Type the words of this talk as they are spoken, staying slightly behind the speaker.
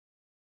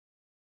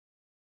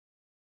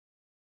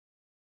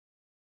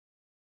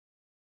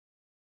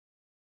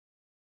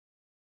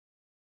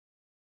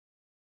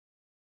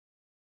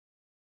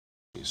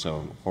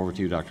So over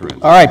to you, Dr.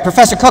 Arend. All right,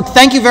 Professor Cook,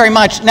 thank you very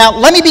much. Now,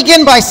 let me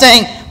begin by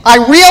saying I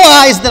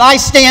realize that I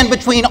stand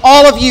between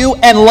all of you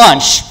and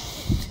lunch.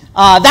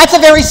 That's a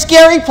very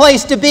scary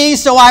place to be,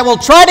 so I will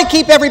try to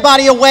keep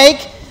everybody awake.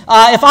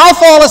 If I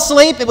fall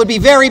asleep, it would be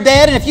very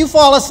bad, and if you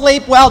fall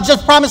asleep, well,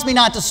 just promise me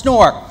not to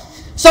snore.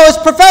 So as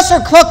Professor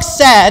Cook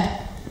said,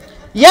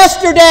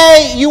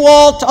 yesterday you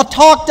all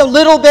talked a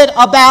little bit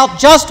about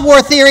just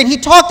war theory, and he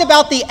talked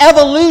about the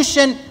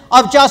evolution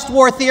of just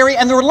war theory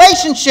and the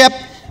relationship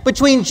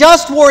between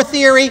just war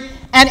theory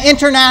and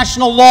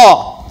international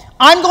law.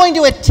 I'm going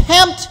to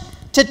attempt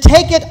to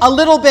take it a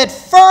little bit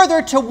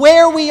further to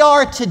where we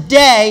are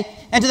today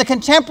and to the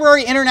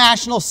contemporary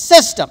international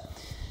system.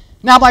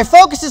 Now, my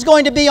focus is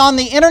going to be on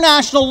the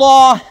international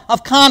law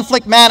of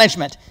conflict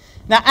management.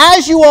 Now,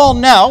 as you all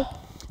know,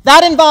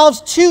 that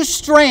involves two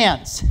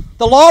strands.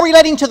 The law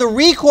relating to the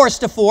recourse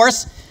to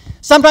force,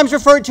 sometimes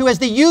referred to as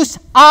the jus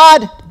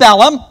ad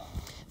bellum.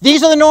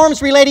 These are the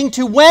norms relating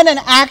to when an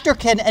actor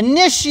can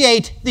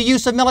initiate the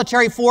use of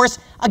military force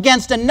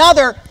against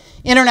another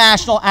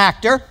international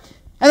actor.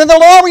 And then the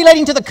law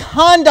relating to the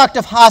conduct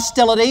of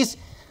hostilities,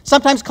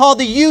 sometimes called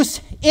the jus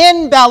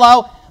in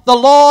bello, the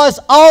laws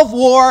of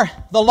war,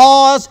 the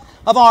laws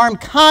of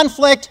armed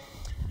conflict.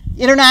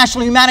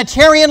 International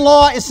humanitarian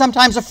law is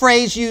sometimes a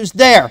phrase used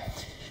there.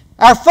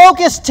 Our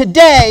focus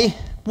today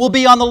will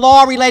be on the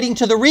law relating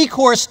to the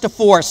recourse to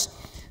force,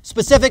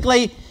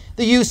 specifically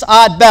the jus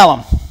ad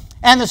bellum.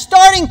 And the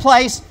starting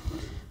place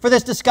for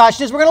this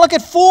discussion is we're going to look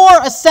at four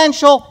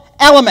essential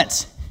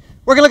elements.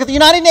 We're going to look at the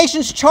United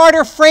Nations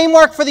Charter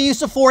framework for the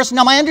use of force.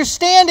 Now, my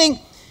understanding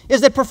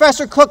is that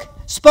Professor Cook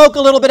spoke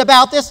a little bit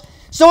about this,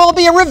 so it will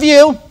be a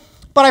review,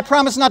 but I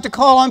promise not to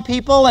call on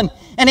people and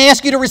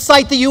ask you to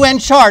recite the UN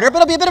Charter, but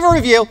it'll be a bit of a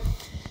review.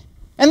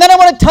 And then I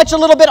want to touch a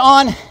little bit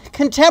on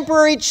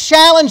contemporary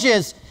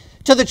challenges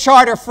to the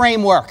Charter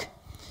framework.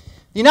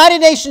 The United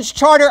Nations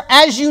Charter,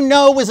 as you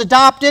know, was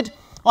adopted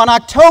on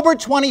October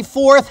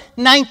 24th,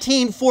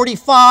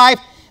 1945.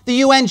 The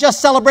UN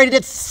just celebrated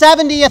its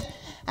 70th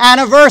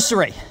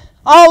anniversary.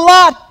 A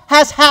lot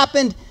has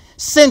happened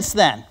since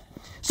then.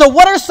 So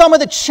what are some of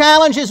the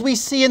challenges we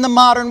see in the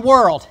modern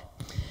world?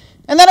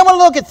 And then I want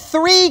to look at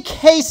three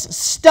case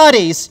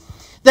studies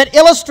that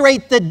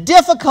illustrate the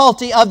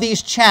difficulty of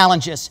these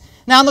challenges.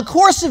 Now, in the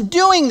course of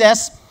doing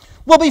this,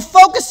 we'll be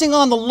focusing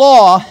on the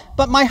law,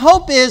 but my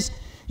hope is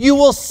you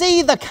will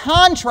see the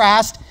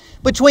contrast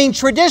between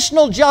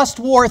traditional just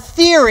war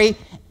theory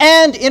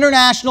and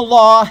international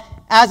law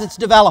as it's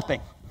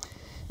developing.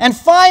 And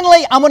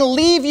finally, I'm going to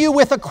leave you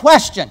with a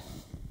question.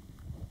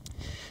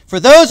 For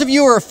those of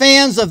you who are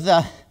fans of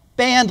the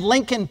band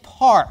Linkin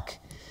Park,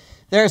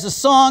 there's a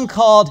song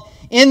called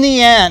In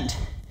the End.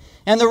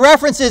 And the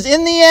reference is,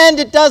 in the end,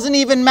 it doesn't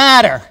even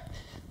matter.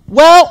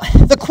 Well,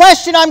 the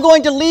question I'm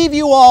going to leave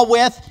you all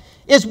with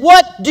is,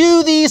 what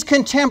do these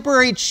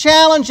contemporary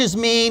challenges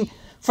mean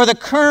for the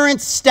current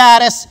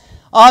status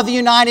of the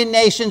United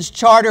Nations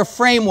Charter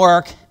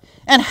framework,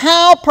 and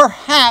how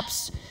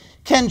perhaps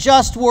can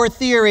just war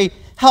theory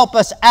help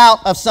us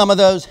out of some of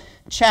those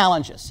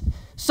challenges?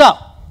 So,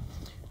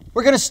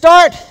 we're going to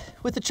start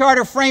with the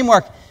Charter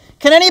framework.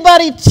 Can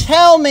anybody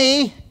tell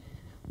me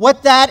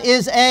what that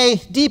is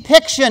a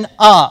depiction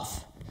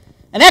of?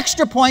 An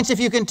extra points if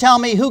you can tell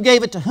me who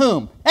gave it to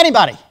whom.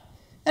 Anybody?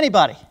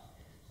 Anybody?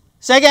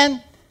 Say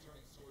again?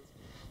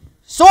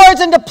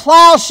 Swords into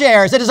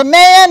plowshares. It is a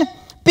man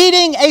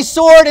beating a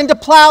sword into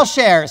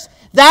plowshares.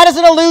 That is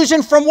an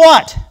allusion from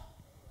what?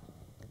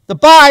 The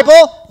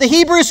Bible, the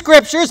Hebrew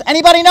Scriptures.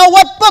 Anybody know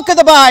what book of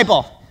the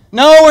Bible?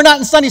 No, we're not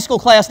in Sunday school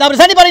class now, but does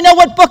anybody know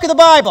what book of the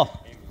Bible?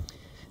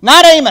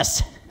 Not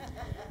Amos.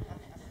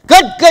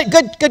 Good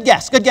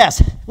guess, good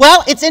guess.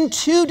 Well, it's in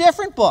two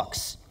different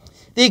books.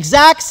 The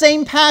exact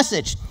same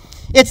passage.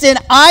 It's in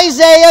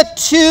Isaiah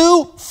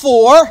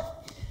 2:4,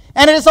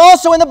 and it is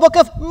also in the book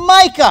of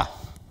Micah.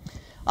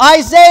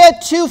 Isaiah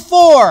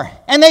 2:4,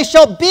 and they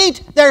shall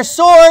beat their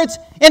swords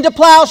into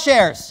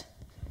plowshares,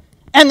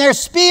 and their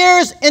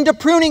spears into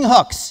pruning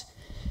hooks.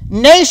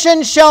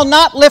 Nation shall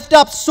not lift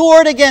up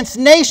sword against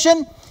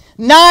nation,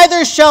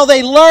 neither shall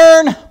they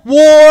learn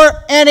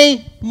war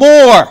any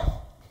more.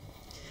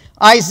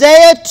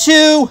 Isaiah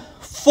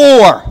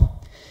 2:4.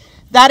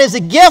 That is a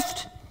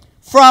gift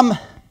from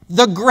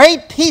the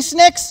great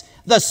peaceniks,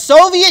 the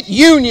Soviet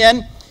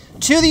Union,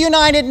 to the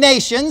United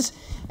Nations,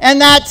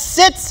 and that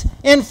sits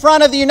in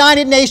front of the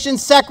United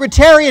Nations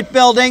Secretariat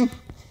building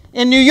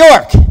in New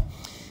York.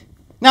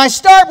 Now, I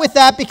start with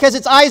that because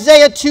it's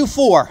Isaiah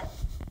 2:4.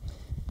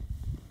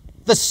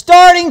 The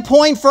starting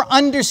point for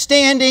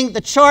understanding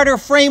the Charter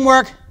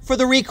framework for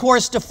the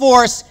recourse to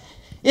force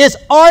is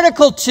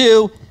Article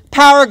 2,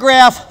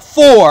 Paragraph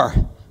 4.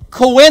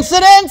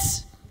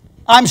 Coincidence?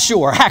 I'm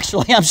sure,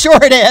 actually. I'm sure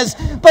it is.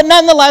 But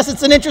nonetheless,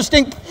 it's an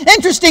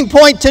interesting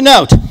point to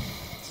note.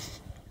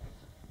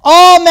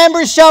 All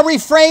members shall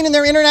refrain in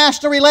their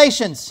international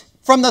relations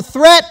from the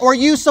threat or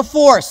use of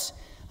force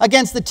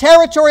against the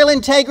territorial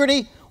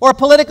integrity or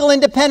political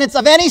independence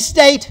of any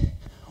state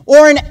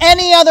or in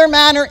any other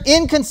manner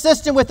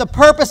inconsistent with the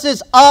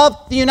purposes of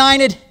the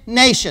United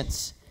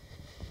Nations.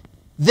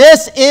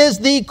 This is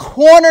the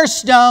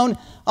cornerstone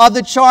of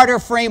the Charter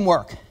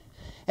framework.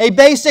 A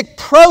basic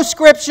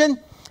proscription,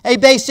 a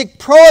basic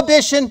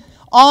prohibition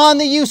on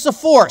the use of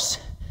force.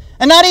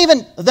 And not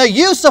even the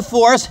use of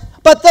force,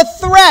 but the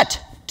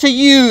threat to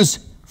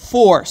use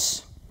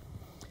force.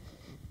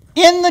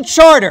 In the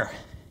Charter,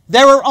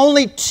 there are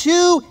only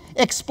two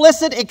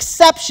explicit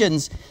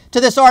exceptions to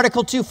this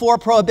Article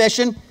 2.4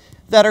 prohibition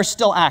that are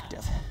still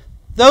active.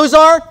 Those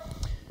are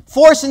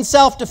force in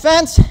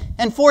self-defense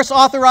and force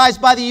authorized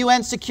by the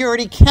UN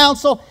Security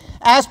Council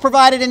as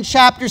provided in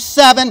Chapter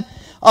 7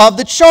 of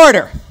the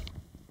Charter.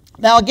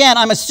 Now again,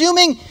 I'm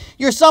assuming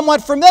you're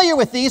somewhat familiar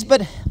with these,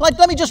 but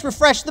let me just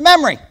refresh the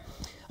memory.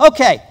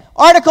 Okay,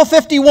 Article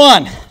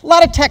 51. A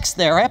lot of text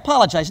there. I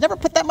apologize. Never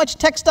put that much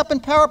text up in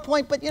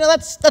PowerPoint, but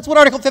that's what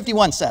Article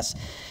 51 says.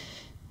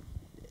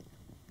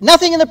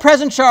 Nothing in the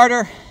present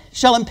Charter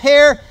shall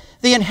impair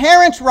the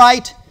inherent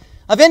right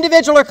of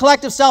individual or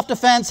collective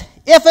self-defense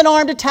if an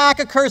armed attack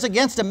occurs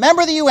against a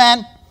member of the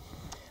UN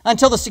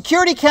until the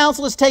Security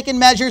Council has taken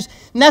measures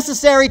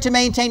necessary to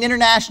maintain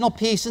international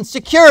peace and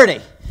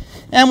security.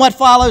 And what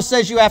follows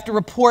says you have to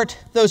report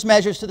those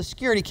measures to the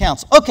Security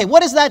Council. Okay,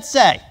 what does that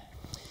say?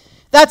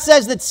 That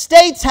says that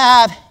states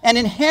have an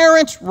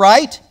inherent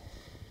right.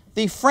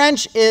 The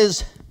French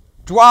is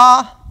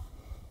droit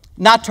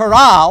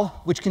natural,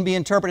 which can be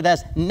interpreted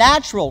as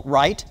natural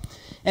right,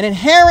 an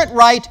inherent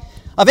right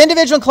of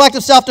individual and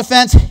collective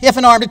self-defense if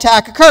an armed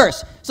attack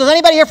occurs. So is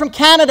anybody here from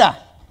Canada?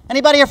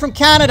 Anybody here from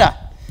Canada?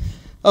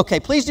 Okay,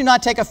 please do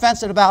not take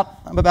offense at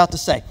what I'm about to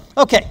say.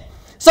 Okay,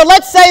 so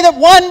let's say that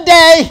one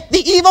day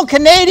the evil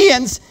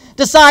Canadians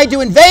decide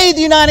to invade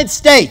the United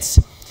States.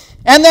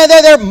 And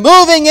they're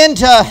moving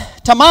into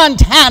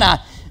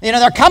Montana.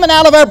 They're coming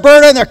out of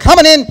Alberta and they're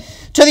coming in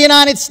to the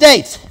United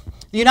States.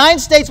 The United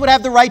States would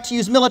have the right to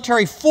use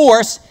military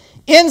force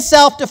in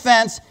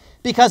self-defense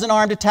because an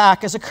armed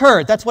attack has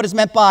occurred. That's what is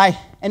meant by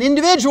an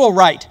individual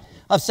right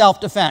of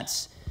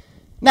self-defense.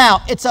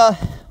 Now, it's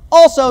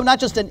also not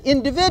just an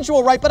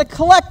individual right, but a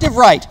collective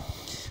right.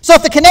 So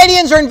if the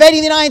Canadians are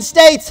invading the United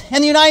States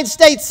and the United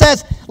States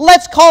says,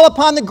 let's call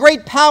upon the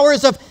great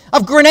powers of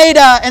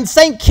Grenada and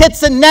St.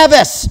 Kitts and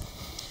Nevis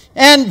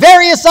and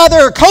various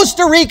other,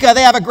 Costa Rica,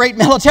 they have a great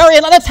military,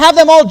 and let's have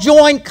them all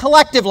join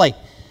collectively.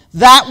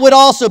 That would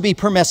also be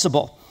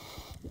permissible.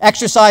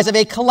 Exercise of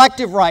a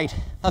collective right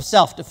of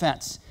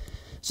self-defense.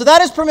 So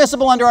that is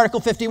permissible under Article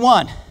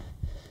 51.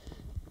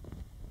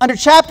 Under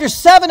Chapter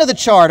 7 of the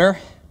Charter,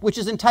 which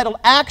is entitled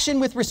Action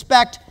with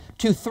Respect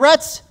to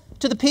Threats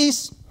to the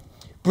Peace,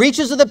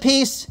 Breaches of the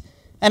Peace,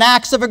 and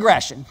Acts of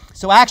Aggression.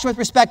 So action with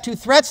respect to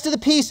threats to the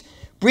peace,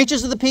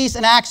 breaches of the peace,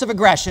 and acts of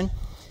aggression.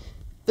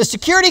 The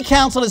Security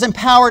Council is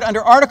empowered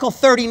under Article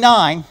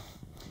 39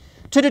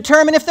 to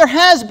determine if there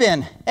has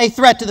been a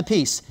threat to the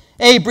peace,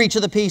 a breach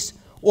of the peace,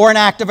 or an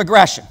act of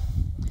aggression.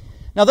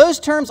 Now, those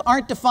terms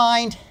aren't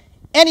defined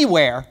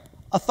anywhere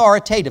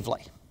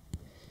authoritatively.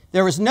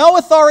 There is no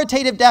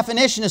authoritative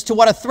definition as to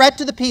what a threat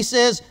to the peace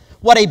is,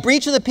 what a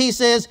breach of the peace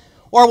is,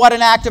 or what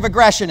an act of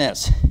aggression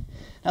is.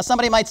 Now,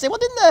 somebody might say, well,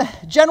 didn't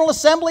the General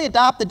Assembly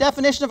adopt the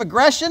definition of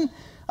aggression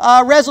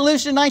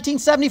resolution in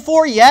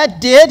 1974? Yeah,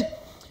 it did.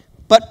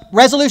 But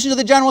resolutions of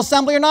the General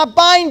Assembly are not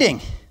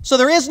binding. So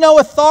there is no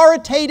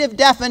authoritative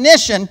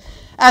definition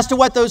as to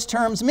what those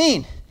terms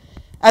mean.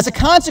 As a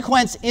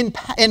consequence, in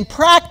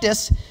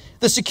practice,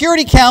 the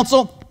Security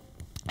Council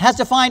has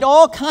defined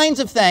all kinds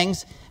of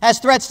things as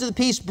threats to the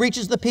peace,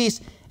 breaches of the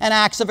peace, and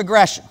acts of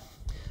aggression.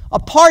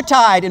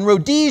 Apartheid in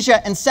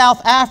Rhodesia and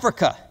South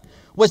Africa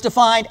was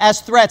defined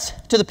as threats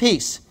to the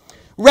peace.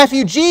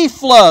 Refugee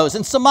flows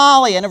in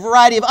Somalia and a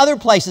variety of other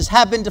places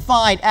have been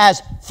defined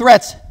as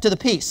threats to the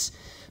peace.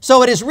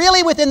 So it is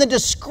really within the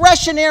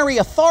discretionary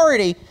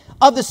authority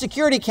of the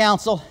Security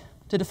Council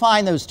to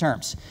define those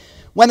terms.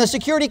 When the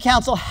Security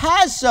Council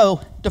has so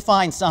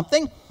defined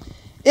something,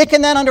 it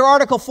can then, under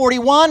Article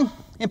 41,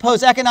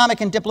 impose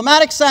economic and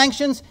diplomatic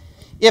sanctions.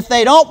 If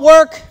they don't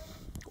work,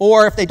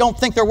 or if they don't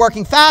think they're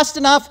working fast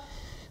enough,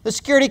 the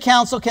Security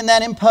Council can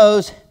then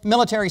impose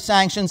military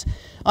sanctions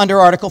under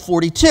Article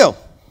 42.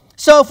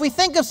 So if we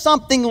think of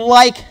something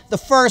like the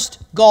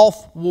First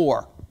Gulf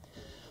War,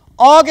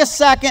 August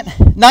 2nd,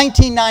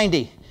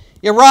 1990,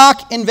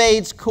 Iraq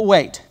invades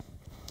Kuwait.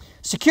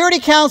 Security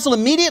Council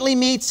immediately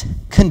meets,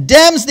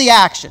 condemns the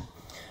action,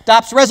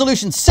 adopts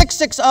Resolution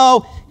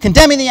 660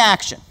 condemning the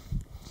action.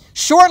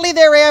 Shortly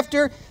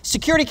thereafter,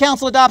 Security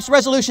Council adopts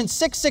Resolution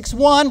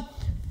 661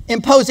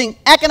 imposing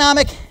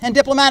economic and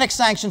diplomatic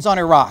sanctions on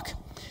Iraq.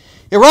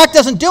 Iraq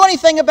doesn't do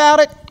anything about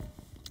it.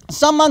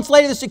 Some months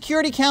later, the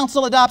Security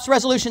Council adopts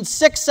Resolution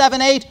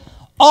 678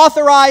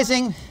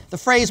 authorizing, the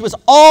phrase was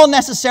all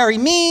necessary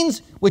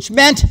means, which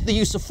meant the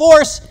use of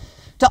force,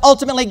 to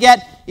ultimately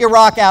get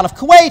Iraq out of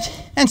Kuwait.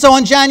 And so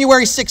on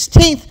January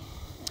 16th,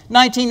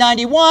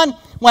 1991,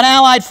 when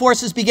Allied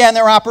forces began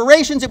their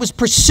operations, it was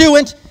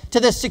pursuant to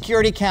this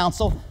Security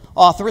Council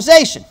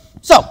authorization.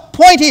 So,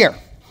 point here.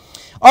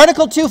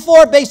 Article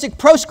 2.4, basic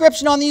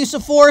proscription on the use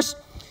of force.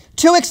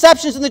 two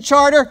exceptions in the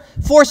Charter: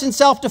 force in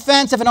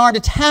self-defense if an armed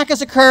attack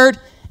has occurred,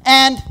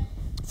 and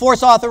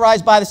force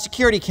authorized by the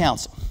Security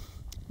Council.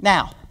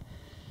 Now,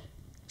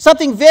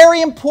 something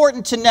very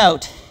important to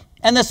note,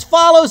 and this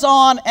follows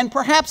on and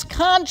perhaps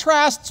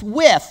contrasts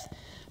with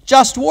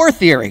just war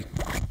theory.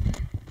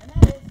 And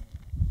that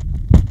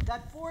is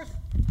that force,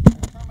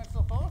 turn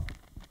myself off.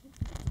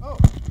 Oh,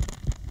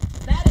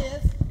 that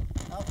is,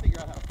 I'll figure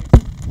out how to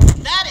fix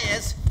it. That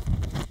is,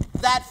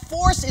 that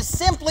force is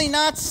simply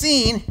not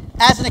seen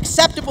as an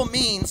acceptable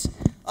means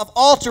of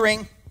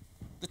altering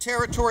the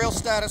territorial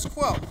status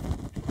quo.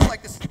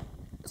 Like this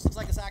looks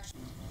like this action.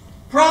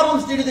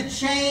 Problems due to the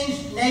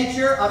changed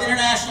nature of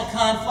international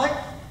conflict.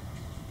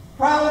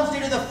 Problems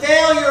due to the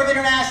failure of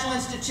international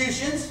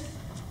institutions.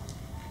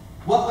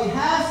 What we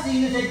have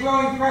seen is a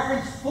growing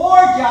preference for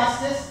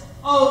justice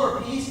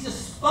over peace,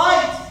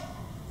 despite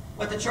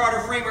what the Charter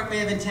framework may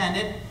have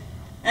intended.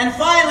 And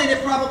finally, and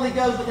it probably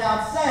goes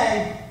without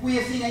saying, we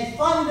have seen a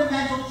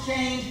fundamental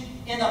change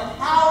in the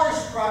power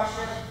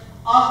structure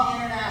of the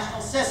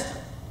international system.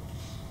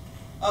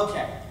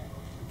 Okay,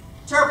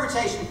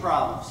 interpretation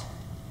problems.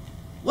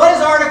 What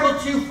does Article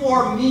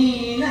 2.4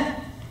 mean,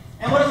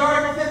 and what does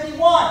Article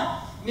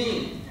 51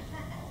 mean?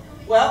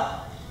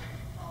 Well,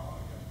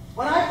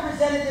 when I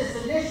presented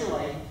this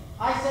initially,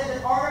 I said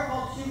that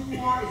Article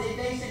 2.4 is a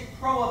basic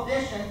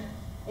prohibition,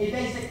 a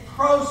basic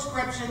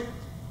proscription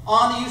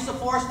on the use of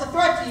force, the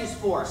threat to use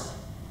force.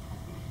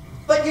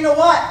 But you know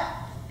what?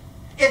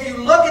 If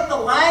you look at the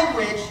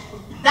language,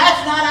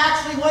 that's not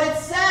actually what it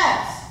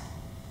says.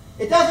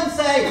 It doesn't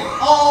say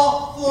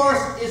all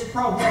force is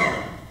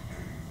prohibited.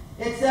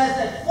 It says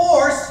that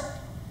force,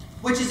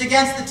 which is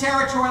against the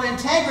territorial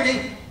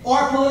integrity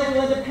or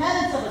political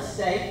independence of a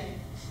state,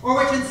 or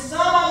which in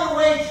some other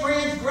way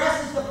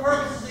transgresses the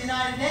purposes of the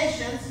United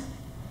Nations,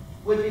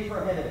 would be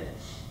prohibited.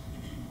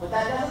 But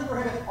that doesn't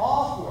prohibit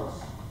all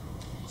force.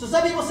 So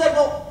some people said,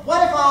 well,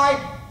 what if I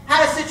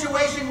had a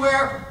situation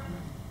where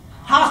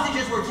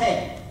hostages were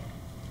taken,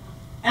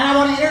 and I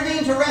want to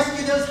intervene to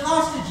rescue those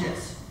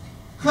hostages?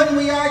 Couldn't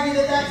we argue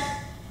that that's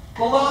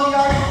below the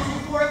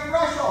Article 2.4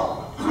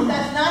 threshold? But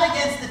that's not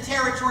against the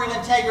territorial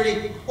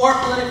integrity or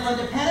political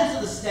independence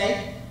of the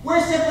state.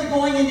 We're simply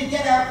going in to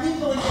get our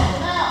people and get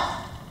them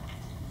out.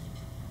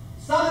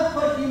 Some have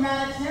put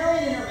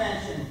humanitarian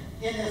intervention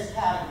in this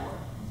category.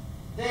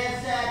 They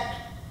have said,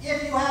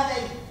 if you have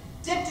a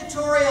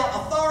dictatorial,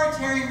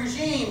 authoritarian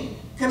regime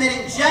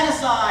committing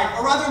genocide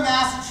or other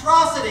mass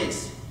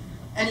atrocities,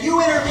 and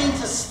you intervene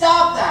to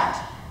stop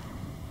that,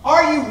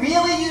 are you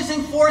really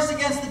using force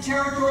against the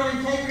territorial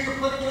integrity or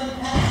political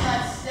independence of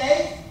that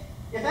state?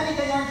 If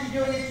anything, aren't you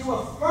doing it to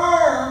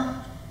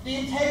affirm the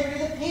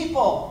integrity of the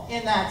people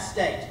in that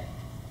state?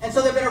 And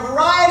so there have been a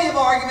variety of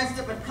arguments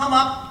that would come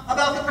up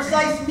about the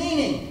precise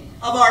meaning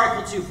of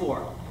Article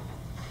 2.4.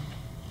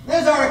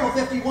 There's Article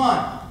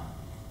 51.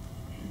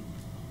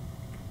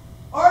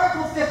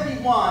 Article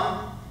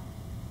 51,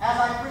 as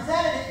I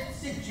presented it,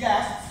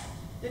 suggests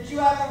that you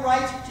have the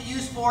right to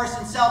use force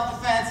in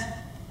self-defense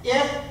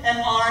if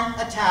an armed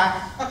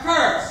attack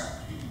occurs.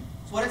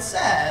 That's what it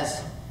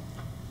says.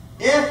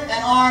 If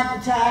an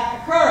armed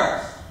attack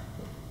occurs.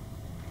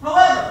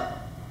 However,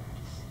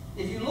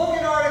 if you look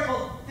at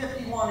Article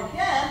 51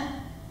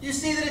 again, you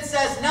see that it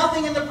says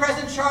nothing in the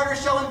present Charter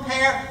shall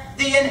impair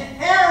the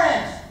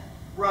inherent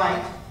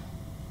right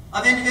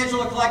of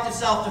individual or collective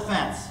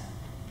self-defense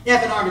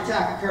if an armed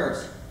attack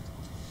occurs.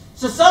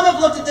 So some have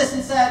looked at this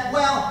and said,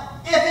 well,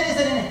 if it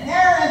is an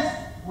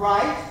inherent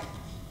right,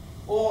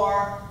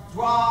 or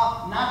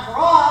droit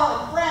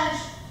natural in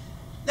French,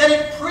 then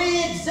it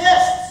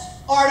pre-exists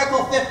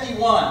Article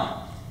 51.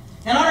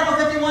 And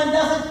Article 51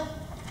 doesn't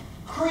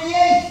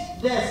create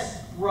this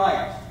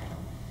right.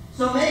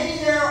 So maybe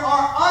there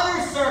are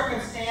other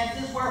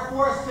circumstances where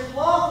force could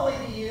lawfully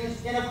be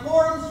used in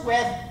accordance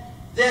with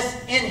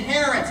this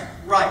inherent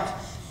right.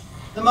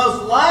 The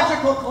most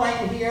logical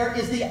claim here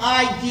is the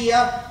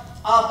idea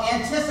of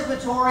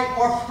anticipatory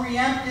or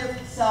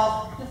preemptive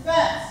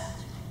self-defense,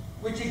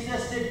 which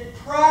existed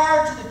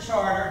prior to the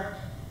Charter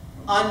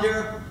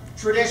under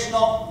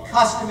traditional,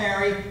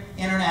 customary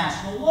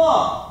international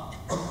law.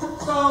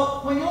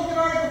 So when you look at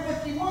Article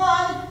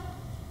 51,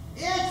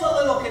 it's a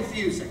little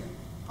confusing.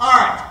 All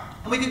right,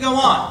 and we could go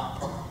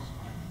on.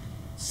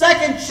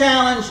 Second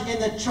challenge in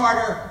the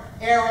Charter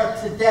era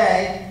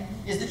today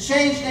is the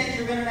changed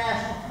nature of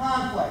international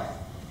conflict.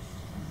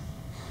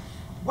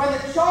 When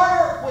the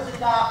Charter was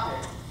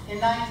adopted in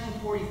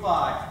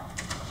 1945,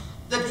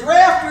 the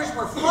drafters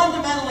were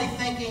fundamentally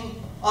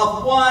thinking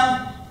of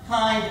one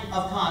kind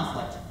of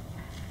conflict.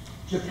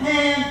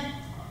 Japan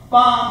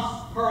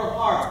bombs Pearl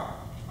Harbor.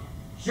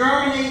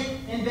 Germany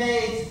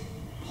invades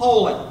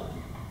Poland.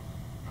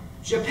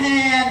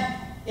 Japan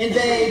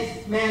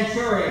invades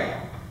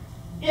Manchuria.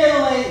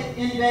 Italy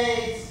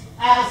invades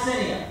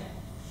Abyssinia.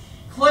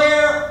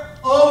 Clear,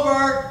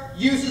 overt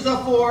uses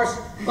of force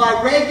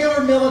by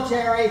regular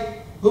military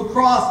who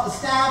cross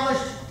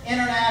established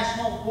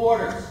international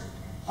borders,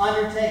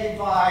 undertaken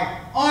by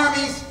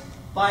armies,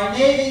 by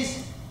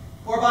navies,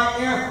 or by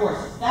air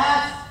forces.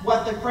 That's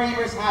what the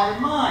framers had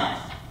in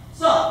mind.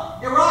 So,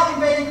 Iraq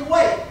invading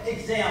Kuwait,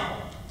 example.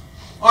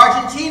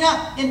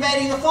 Argentina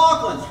invading the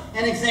Falklands,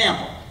 an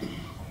example.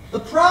 The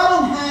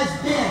problem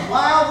has been,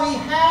 while we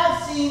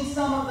have seen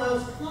some of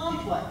those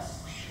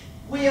conflicts,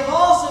 we have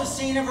also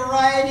seen a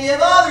variety of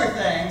other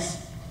things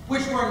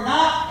which were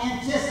not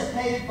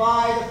anticipated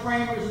by the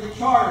framers of the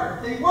Charter.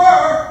 If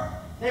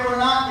they were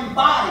not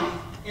embodied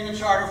in the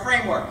Charter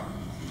framework.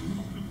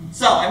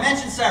 So, I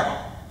mentioned several.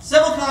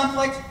 Civil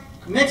conflict,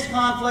 mixed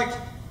conflict,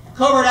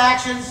 covert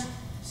actions,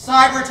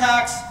 cyber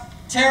attacks,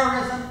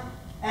 terrorism,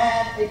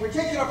 and a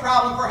particular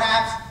problem,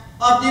 perhaps,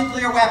 of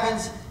nuclear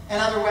weapons and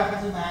other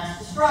weapons of mass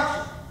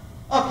destruction.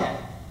 Okay,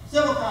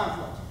 civil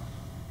conflict.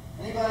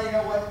 Anybody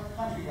know what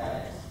country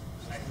that is?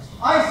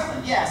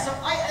 Iceland, yeah. So,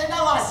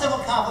 not a lot of civil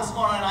conflicts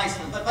going on in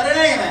Iceland, but in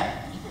any event.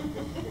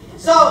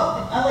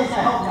 So, at least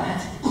I hope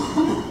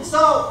not.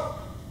 So,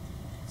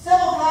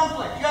 civil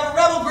conflict. You have a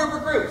rebel group or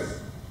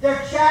groups.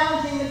 They're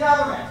challenging the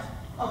government.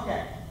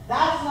 Okay,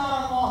 that's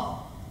not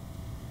unlawful.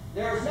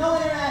 There is no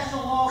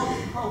international law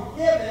which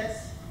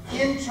prohibits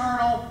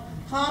internal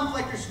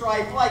conflict or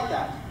strife like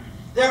that.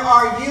 There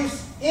are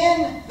jus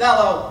in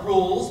bello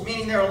rules,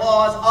 meaning there are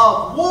laws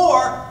of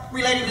war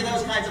relating to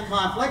those kinds of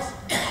conflicts,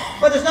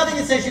 but there's nothing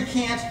that says you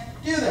can't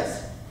do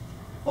this.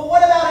 But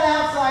what about an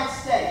outside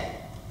state?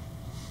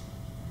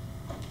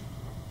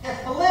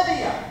 If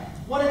Bolivia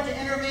wanted to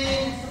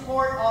intervene in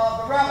support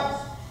of the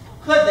rebels,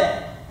 could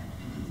they?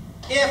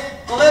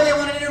 If Bolivia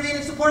wanted to intervene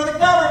in support of the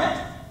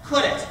government,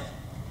 could it?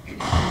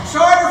 The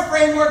Charter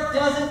framework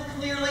doesn't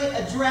clearly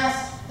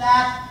address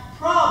that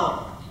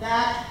problem,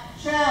 that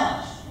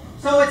challenge.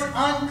 So it's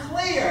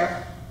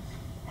unclear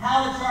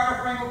how the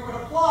Charter framework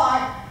would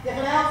apply if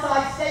an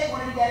outside state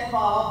wanted to get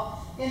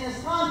involved in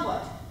this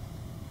conflict.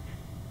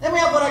 Then we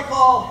have what I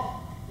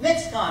call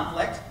mixed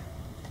conflict.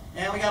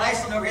 And we got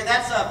Iceland over here.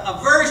 That's a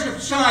version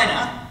of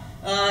China,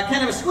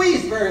 kind of a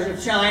squeezed version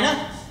of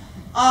China.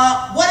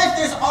 What if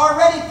there's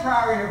already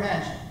prior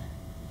intervention?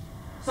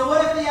 So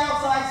what if the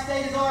outside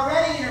state is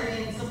already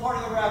intervening in support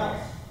of the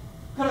rebels?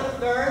 Could a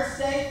third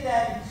state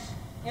then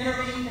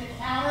intervene to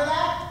counter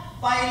that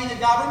by aiding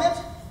the government?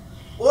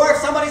 Or if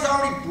somebody's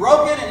already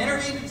broken and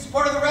intervened in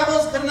support of the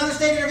rebels, could another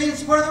state intervene in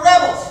support of the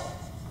rebels?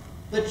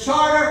 The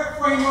Charter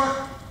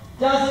framework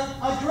doesn't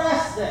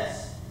address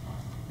this.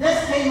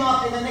 This came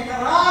up in the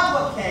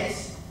Nicaragua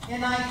case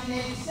in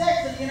 1986,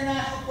 and the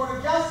International Court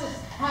of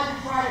Justice had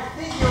to try to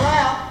figure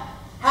out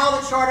how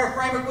the Charter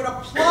framework would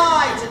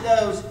apply to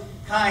those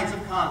kinds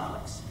of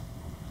conflicts.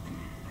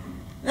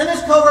 Then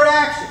there's covert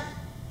action.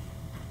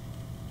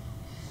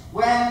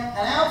 When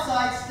an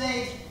outside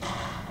state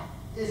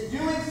is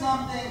doing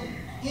something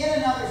in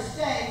another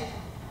state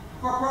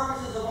for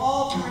purposes of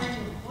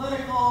altering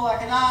political,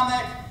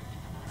 economic,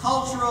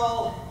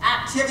 cultural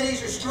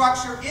activities or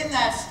structure in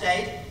that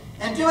state,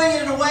 and doing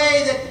it in a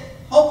way that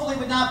hopefully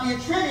would not be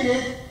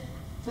attributed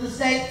to the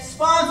state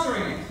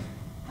sponsoring it.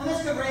 And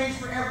this could range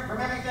from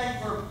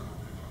everything from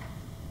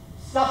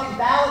stuffing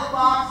ballot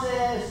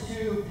boxes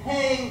to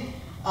paying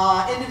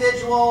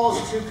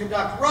individuals to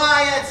conduct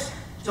riots,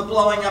 to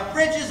blowing up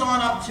bridges on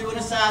up to an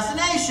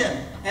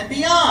assassination and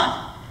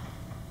beyond.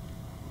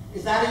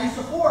 Is that a use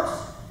of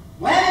force?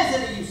 When is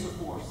it a use of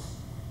force?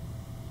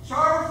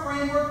 Charter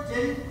framework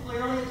didn't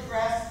clearly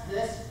address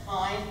this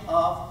kind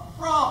of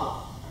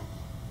problem.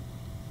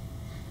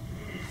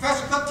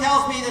 Professor Cook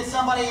tells me that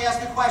somebody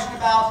asked a question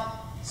about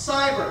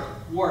cyber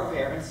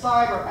warfare and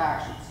cyber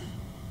actions.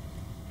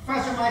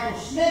 Professor Michael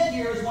Schmidt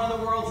here is one of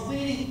the world's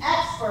leading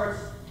experts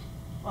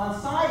on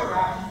cyber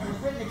actions and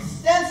has written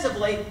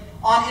extensively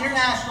on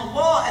international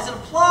law as it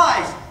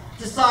applies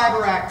to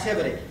cyber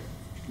activity.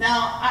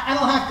 Now, I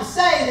don't have to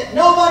say that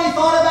nobody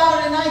thought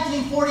about it in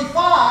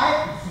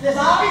 1945. This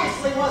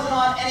obviously wasn't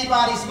on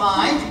anybody's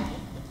mind.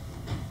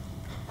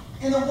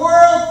 In the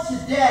world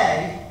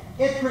today,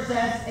 it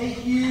presents a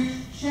huge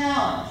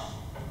challenge.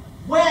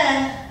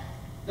 When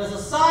does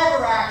a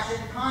cyber action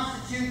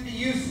constitute the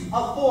use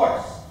of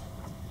force?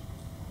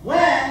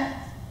 When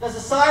does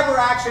a cyber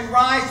action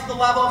rise to the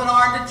level of an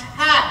armed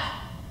attack,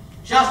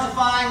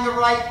 justifying the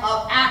right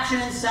of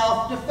action in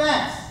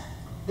self-defense?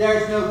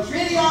 There's no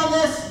treaty on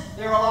this.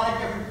 There are a lot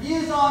of different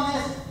views on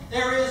this.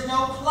 There is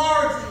no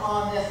clarity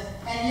on this.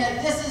 And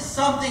yet this is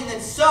something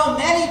that so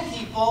many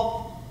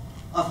people,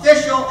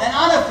 official and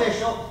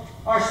unofficial,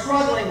 are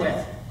struggling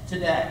with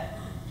today.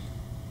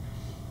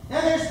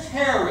 Then there's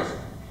terrorism.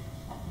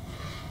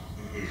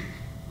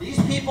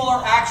 These people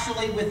are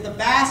actually with the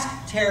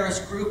Basque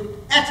terrorist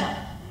group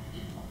ETA.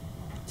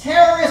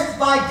 Terrorists,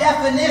 by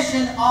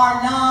definition,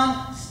 are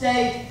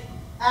non-state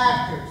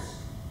actors.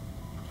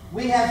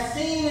 We have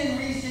seen in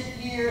recent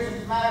years,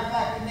 as a matter of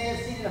fact, we may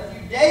have seen it a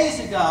few days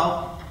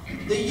ago,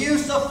 the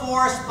use of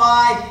force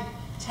by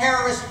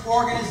terrorist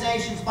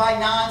organizations, by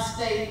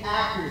non-state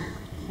actors,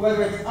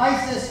 whether it's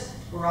ISIS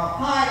or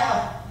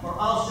Al-Qaeda or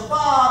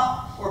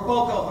Al-Shabaab or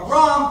Boko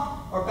Haram,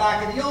 or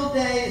back in the old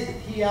days, the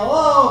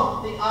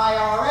PLO, the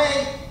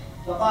IRA,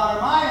 the Baader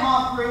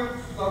Meinhof group,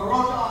 the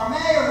Rote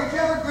Armee, or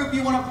whichever group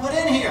you want to put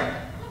in here.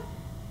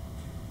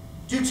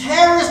 Do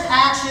terrorist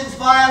actions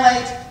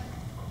violate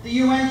the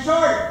UN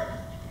Charter?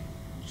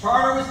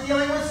 Charter was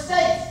dealing with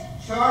states.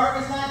 Charter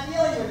was not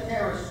dealing with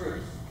terrorist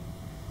groups.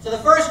 So the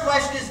first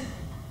question is,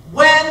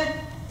 when,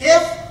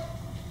 if,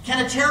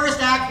 can a terrorist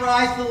act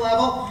rise to the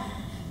level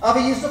of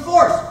a use of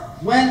force?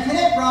 When can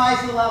it rise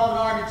to the level of an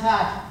armed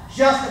attack,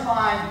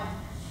 justifying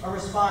a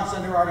response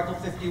under Article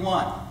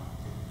 51?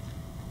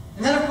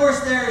 And then, of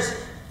course,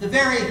 there's the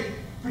very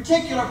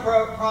particular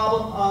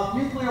problem of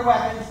nuclear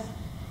weapons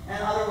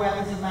and other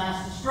weapons of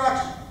mass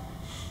destruction.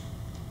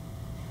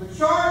 The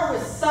Charter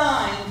was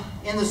signed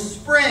in the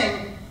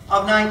spring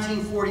of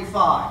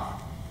 1945.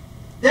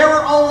 There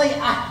were only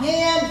a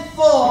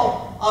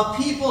handful of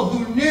people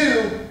who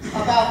knew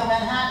about the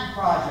Manhattan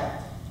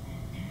Project.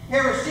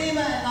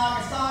 Hiroshima and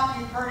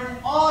Nagasaki occurred in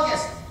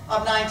August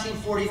of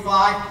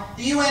 1945.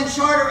 The UN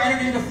Charter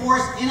entered into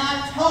force in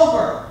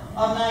October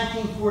of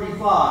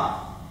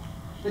 1945.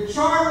 The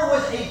Charter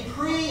was a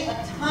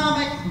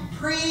pre-atomic,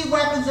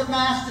 pre-weapons of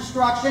mass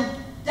destruction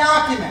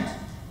document.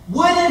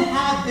 Would it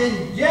have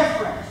been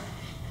different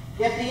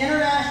if the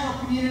international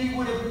community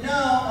would have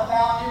known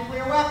about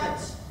nuclear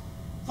weapons?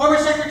 Former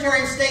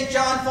Secretary of State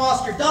John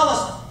Foster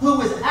Dulles, who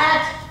was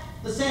at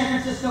the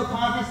San Francisco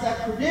conference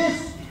that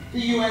produced the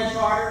UN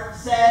Charter,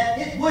 said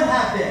it would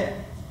have been.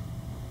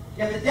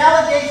 If the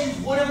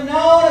delegations would have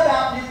known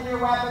about nuclear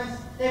weapons,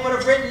 they would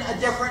have written a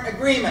different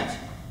agreement.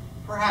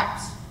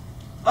 Perhaps.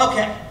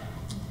 Okay.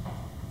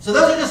 So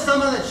those are just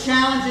some of the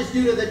challenges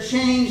due to the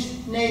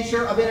changed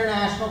nature of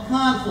international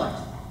conflict.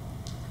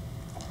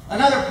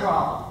 Another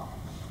problem,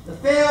 the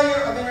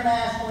failure of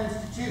international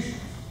institutions.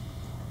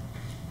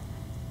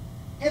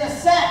 In a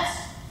sense,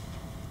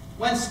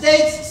 when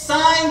states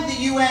signed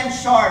the UN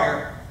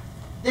Charter,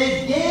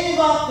 they gave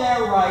up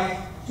their right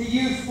to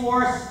use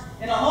force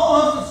in a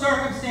whole host of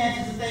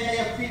circumstances that they may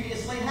have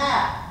previously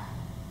had,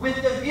 with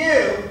the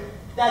view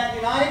that the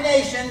United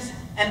Nations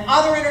and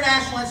other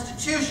international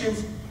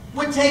institutions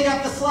would take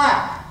up the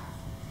slack,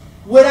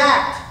 would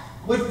act,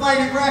 would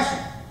fight aggression,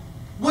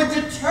 would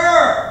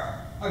deter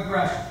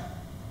aggression.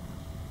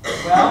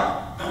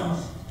 Well,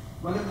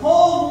 when the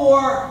Cold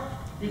War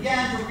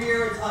began to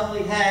rear its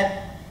ugly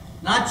head,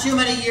 not too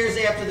many years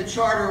after the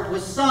Charter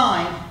was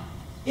signed,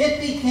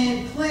 it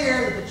became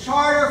clear that the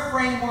Charter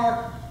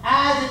framework,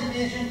 as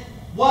envisioned,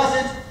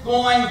 wasn't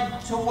going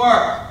to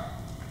work.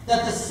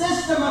 That the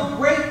system of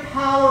great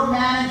power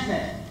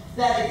management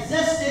that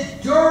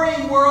existed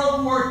during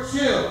World War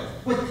II,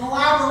 with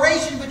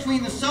collaboration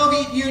between the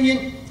Soviet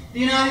Union, the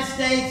United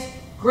States,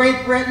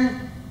 Great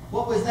Britain,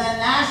 what was then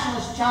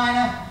nationalist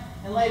China,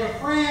 and later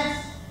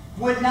France,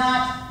 would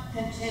not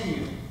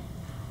continue.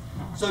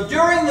 So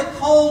during the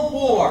Cold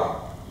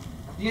War,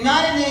 the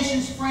United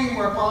Nations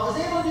framework, while it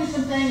was able to do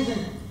some things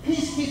in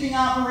peacekeeping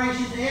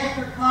operations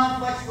after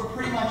conflicts were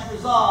pretty much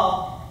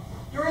resolved,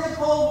 during the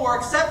Cold War,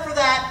 except for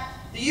that,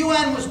 the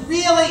UN was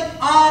really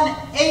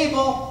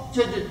unable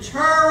to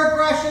deter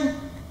aggression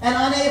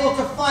and unable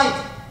to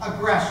fight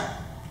aggression.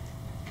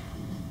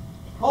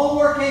 Cold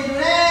War came to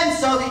an end,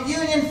 Soviet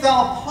Union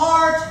fell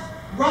apart,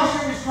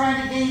 Russia was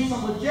trying to gain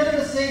some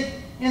legitimacy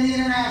in the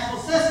international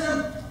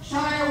system,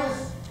 China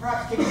was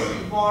perhaps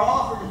being bought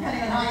off, or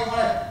depending on how you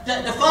want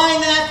to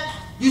define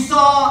that. You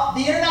saw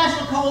the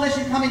international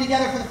coalition coming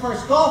together for the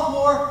first Gulf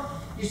War,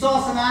 you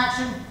saw some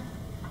action,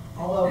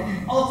 although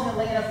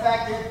ultimately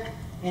ineffective,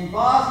 in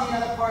Bosnia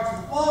and other parts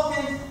of the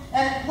Balkans,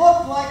 and it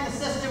looked like the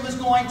system was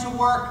going to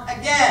work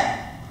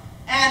again.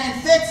 And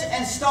in fits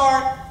and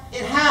start,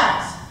 it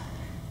has.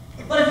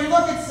 But if you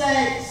look at,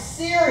 say,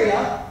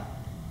 Syria,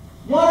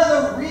 one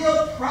of the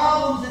real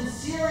problems in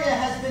Syria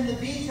has been the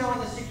veto in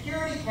the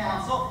Security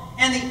Council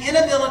and the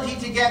inability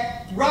to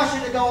get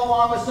Russia to go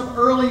along with some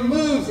early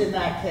moves in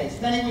that case.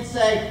 Many would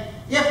say,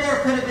 if there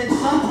could have been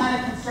some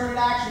kind of concerted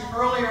action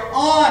earlier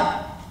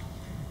on,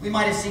 we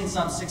might have seen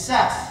some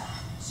success.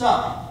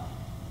 So,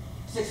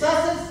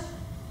 successes?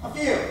 A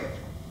few.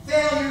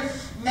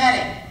 Failures?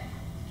 Many.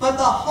 But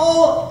the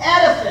whole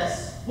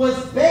edifice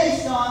was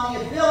based on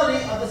the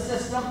ability of the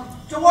system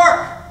to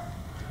work.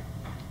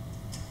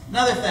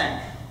 Another thing,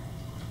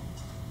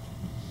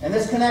 and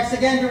this connects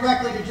again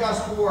directly to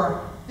just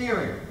war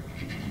theory.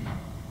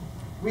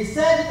 We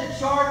said that the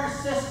Charter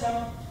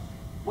system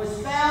was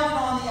founded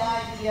on the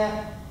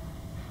idea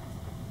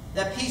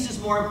that peace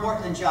is more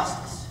important than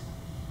justice.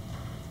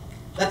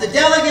 That the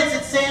delegates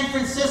at San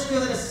Francisco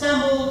that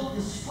assembled in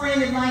the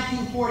spring of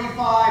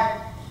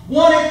 1945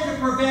 wanted to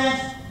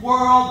prevent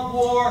World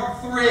War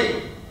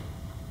III.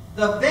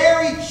 The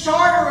very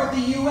Charter of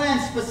the UN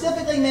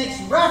specifically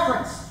makes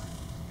reference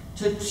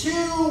to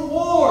two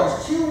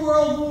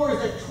world wars,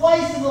 that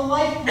twice in the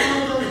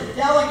lifetime of those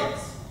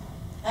delegates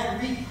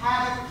had wreaked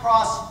havoc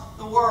across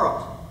the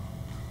world.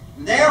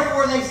 And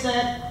therefore, they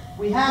said,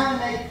 we have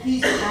to make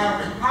peace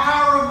our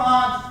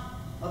paramount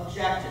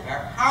objective,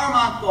 our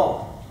paramount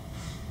goal.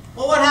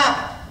 Well, what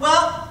happened?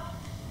 Well,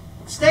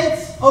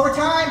 states over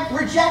time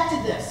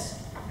rejected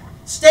this.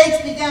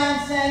 States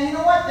began saying, you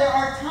know what, there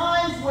are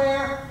times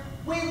where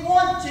we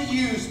want to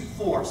use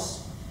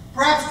force,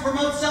 perhaps to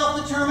promote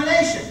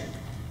self-determination,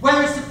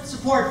 whether it's to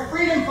support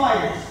freedom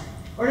fighters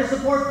or to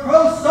support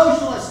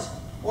pro-socialist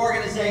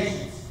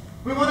organizations.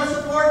 We want to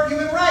support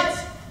human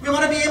rights. We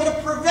want to be able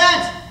to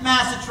prevent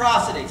mass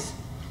atrocities.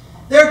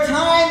 There are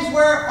times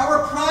where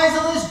a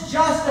reprisal is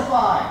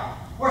justified,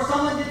 where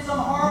someone did some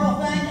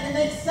horrible thing and it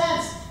makes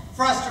sense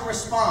for us to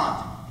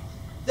respond.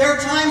 There are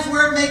times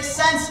where it makes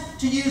sense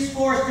to use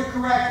force to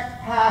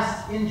correct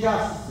past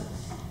injustices.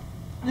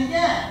 And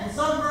again, in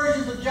some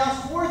versions of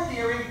just war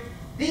theory,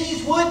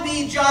 these would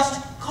be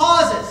just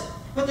causes,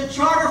 but the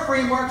charter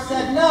framework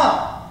said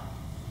no.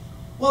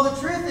 Well,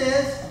 the truth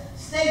is,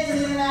 states in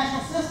the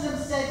international system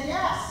said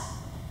yes.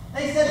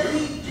 They said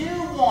we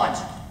do want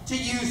to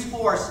use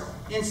force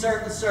in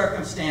certain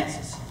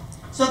circumstances.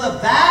 So the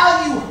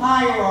value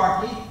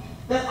hierarchy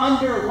that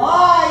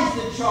underlies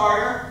the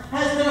charter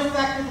has been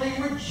effectively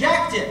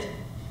rejected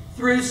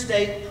through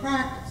state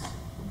practice.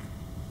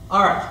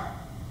 All right.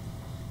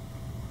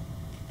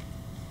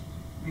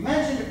 We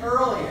mentioned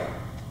earlier,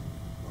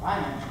 or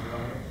I mentioned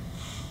earlier,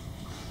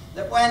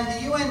 that when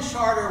the UN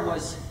Charter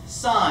was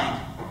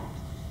signed,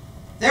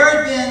 there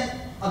had been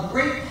a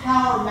great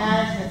power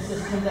management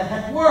system that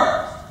had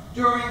worked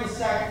during the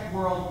Second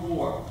World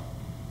War.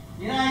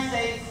 The United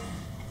States,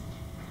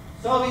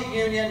 Soviet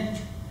Union,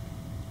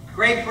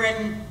 Great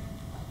Britain,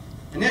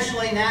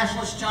 initially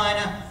Nationalist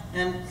China,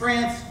 and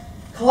France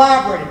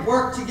collaborated,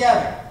 worked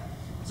together.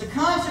 As a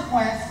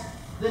consequence,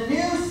 the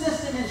new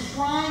system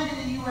enshrined in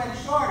the UN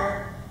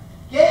Charter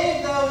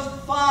gave those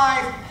 5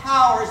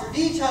 powers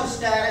veto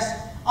status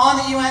on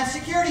the UN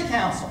Security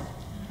Council.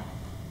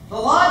 The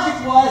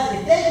logic was,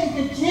 if they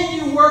can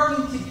continue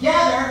working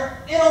together,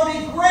 it'll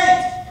be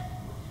great.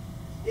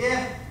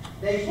 If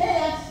they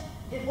can't,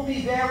 it will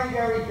be very,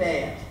 very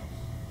bad.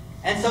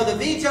 And so the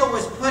veto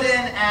was put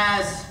in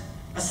as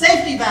a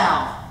safety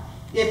valve,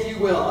 if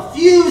you will, a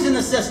fuse in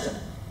the system,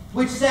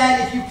 which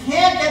said if you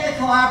can't get the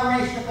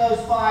collaboration of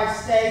those 5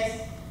 states,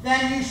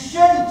 then you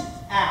shouldn't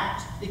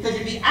act, because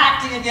you'd be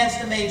acting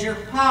against a major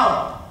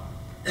power.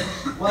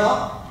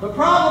 Well, the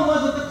problem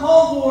was with the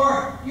Cold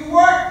War, you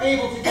weren't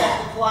able to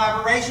get the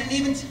collaboration.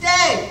 Even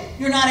today,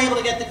 you're not able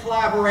to get the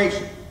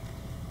collaboration.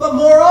 But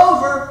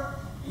moreover,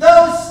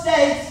 those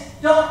states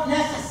don't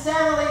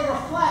necessarily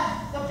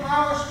reflect the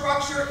power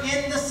structure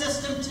in the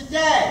system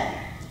today.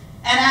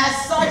 And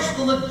as such,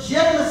 the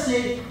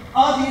legitimacy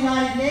of the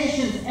United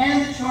Nations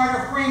and the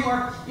Charter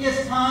framework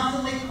is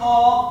constantly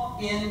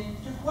called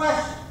into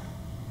question.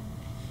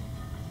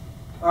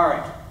 All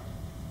right.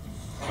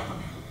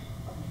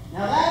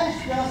 Now that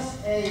is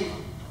just a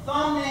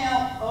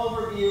thumbnail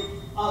overview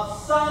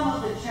of some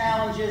of the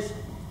challenges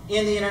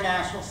in the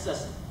international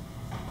system.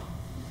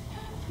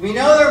 We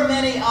know there are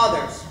many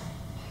others.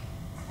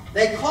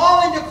 They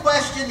call into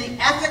question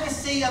the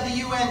efficacy of the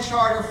UN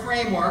Charter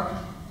framework,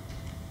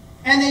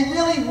 and they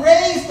really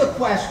raise the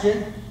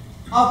question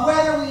of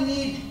whether we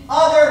need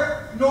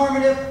other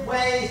normative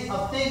ways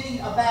of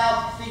thinking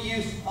about the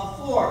use of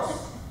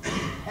force.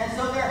 And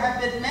so there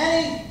have been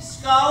many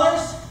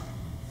scholars,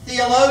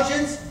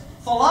 theologians,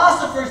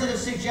 philosophers that have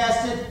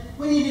suggested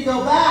we need to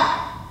go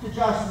back to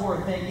just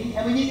war thinking,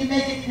 and we need to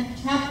make it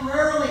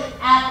contemporarily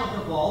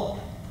applicable.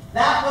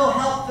 That will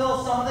help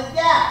fill some of the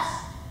gaps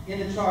in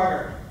the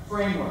Charter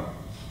framework.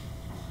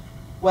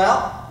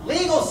 Well,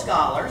 legal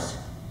scholars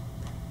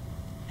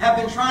have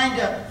been trying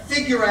to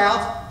figure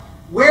out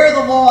where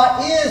the law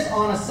is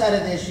on a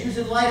set of issues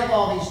in light of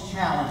all these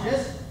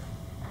challenges,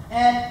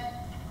 and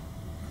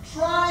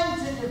trying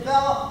to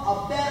develop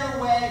a better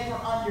way for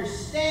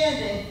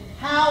understanding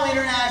how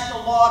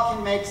international law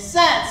can make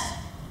sense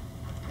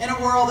in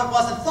a world that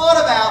wasn't thought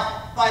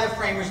about by the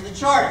framers of the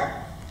Charter.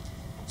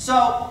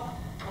 So,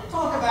 we'll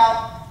talk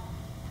about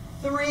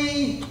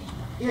 3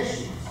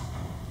 issues.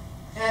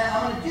 And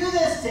I'm going to do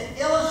this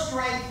to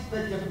illustrate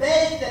the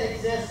debate that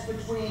exists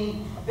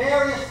between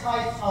various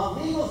types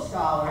of legal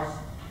scholars,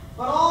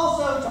 but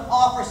also to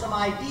offer some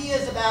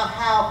ideas about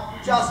how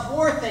just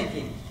war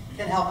thinking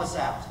can help us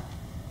out.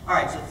 All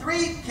right, so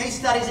 3 case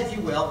studies, if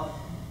you will.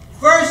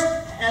 First,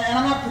 and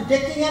I'm not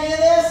predicting any of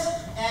this,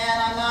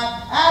 and I'm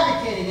not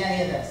advocating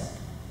any of this.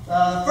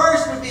 The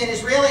first would be an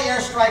Israeli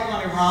airstrike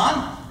on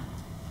Iran.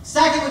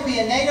 Second would be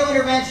a NATO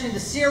intervention into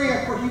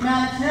Syria for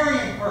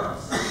humanitarian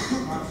purposes.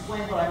 I'll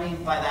explain what I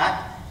mean by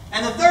that.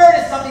 And the third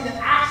is something that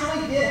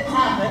actually did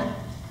happen,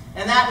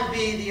 and that would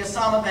be the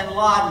Osama bin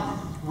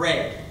Laden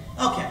raid.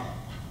 Okay,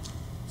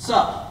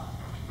 so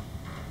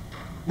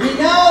we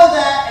know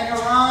that an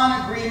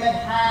Iran agreement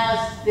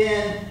has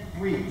been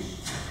reached.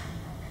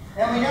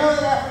 And we know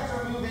that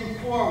efforts are moving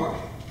forward.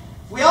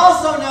 We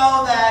also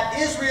know that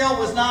Israel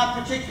was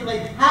not particularly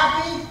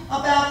happy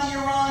about the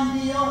Iran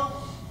deal,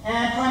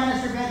 and Prime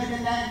Minister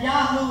Benjamin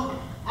Netanyahu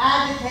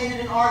advocated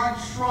and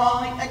argued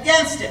strongly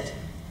against it.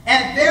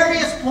 And at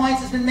various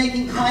points has been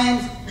making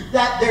claims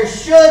that there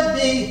should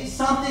be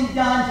something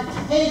done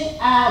to take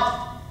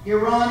out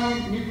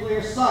Iranian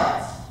nuclear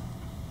sites.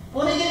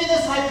 Well, let me give you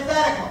this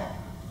hypothetical.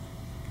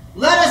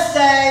 Let us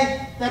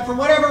say that for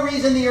whatever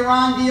reason the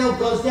Iran deal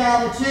goes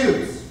down the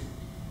tubes.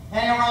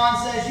 And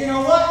Iran says, you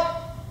know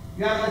what?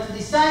 You haven't lifted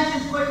these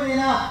sanctions quickly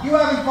enough. You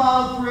haven't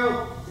followed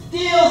through.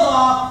 deals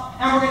off,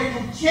 and we're going to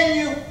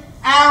continue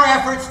our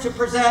efforts to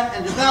present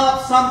and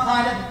develop some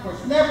kind of course,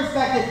 from their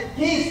perspective,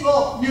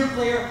 peaceful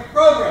nuclear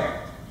program.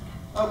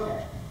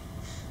 Okay.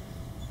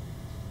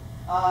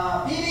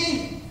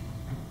 Bibi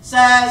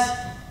says,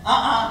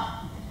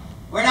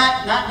 we're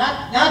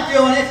not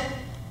doing it.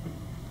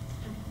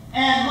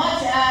 And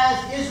much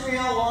as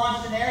Israel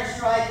launched an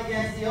airstrike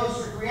against the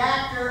Osir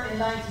reactor in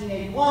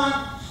 1981,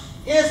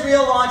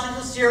 Israel launches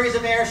a series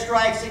of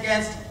airstrikes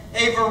against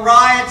a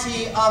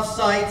variety of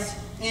sites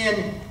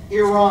in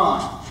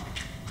Iran.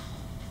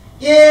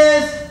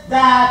 Is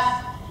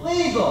that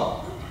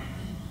legal?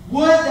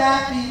 Would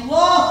that be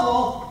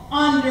lawful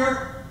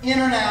under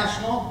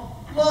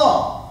international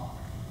law?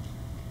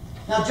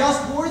 Now,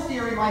 just war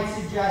theory might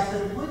suggest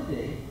that it would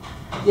be,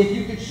 if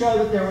you could show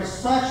that there was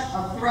such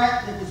a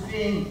threat that was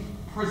being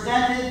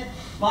presented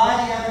by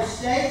the other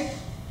state,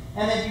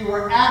 and that you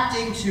were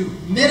acting to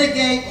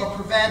mitigate or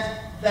prevent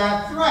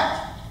that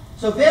threat.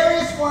 So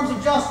various forms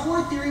of just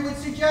war theory would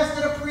suggest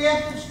that a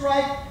preemptive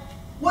strike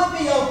would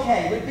be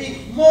okay, would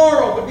be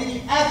moral, would be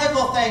the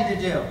ethical thing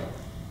to do.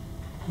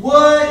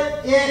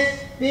 Would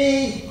it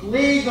be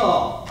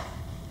legal?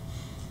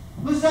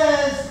 Who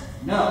says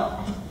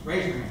no?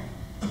 Raise your hand.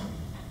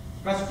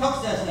 Professor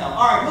Cook says no.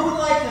 All right, who would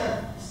like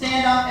to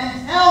stand up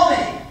and tell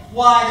me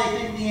why they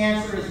think the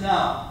answer is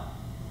no?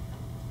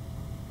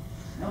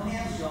 No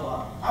hands go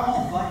up. I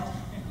won't fight.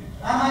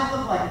 I might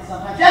look like it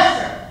sometimes.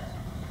 Yes, sir.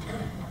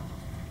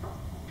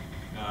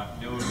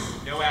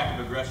 No act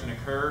of aggression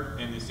occurred,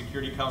 and the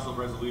Security Council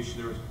resolution,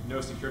 there was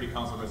no Security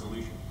Council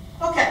resolution.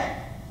 Okay,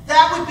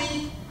 that would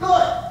be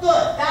good,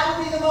 good. That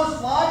would be the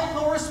most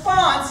logical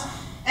response,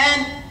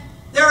 and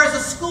there is a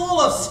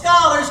school of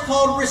scholars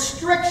called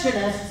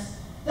restrictionists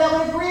that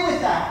would agree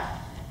with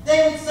that.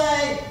 They would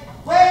say,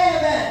 wait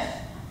a minute,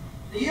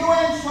 the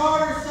UN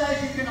Charter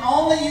says you can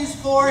only use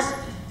force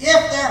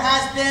if there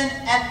has been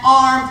an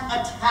armed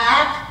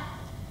attack.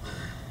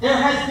 There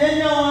has been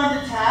no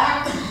armed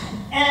attack,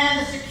 and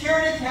the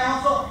Security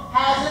Council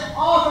hasn't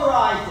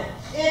authorized it.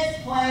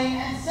 It's plain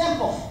and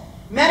simple.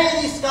 Many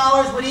of these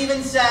scholars would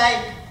even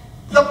say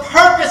the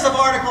purpose of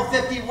Article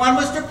 51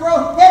 was to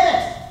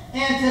prohibit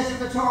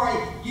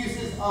anticipatory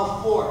uses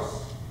of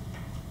force.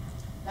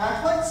 Now,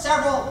 I put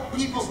several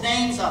people's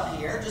names up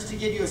here just to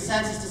give you a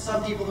sense as to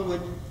some people who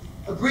would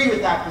agree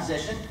with that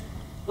position.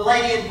 The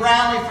lady in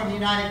Brownlee from the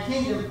United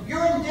Kingdom,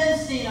 Urim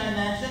Dinstein, I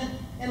mentioned.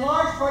 In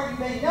large part, you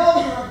may know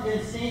Urim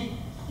Dinstein.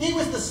 He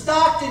was the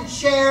Stockton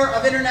Chair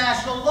of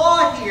International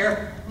Law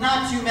here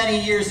not too many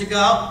years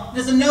ago, and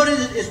is a noted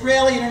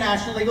Israeli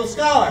international legal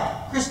scholar.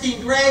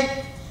 Christine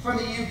Gray from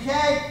the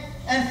UK,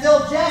 and Phil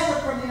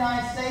Jessup from the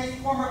United States,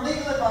 former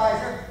legal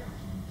advisor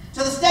to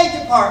the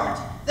State Department.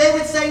 They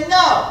would say,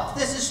 no,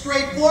 this is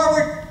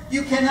straightforward.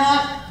 You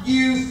cannot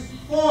use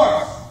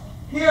force,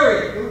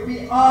 period. It would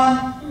be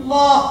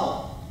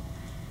unlawful.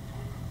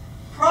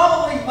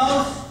 Probably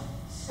most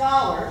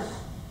scholars,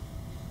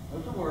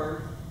 there's a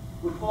word,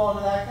 would fall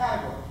into that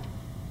category.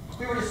 If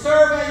we were to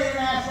survey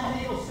international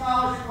legal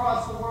scholars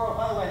across the world,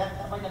 by the way,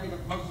 that might not be the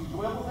most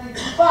enjoyable thing,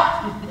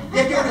 but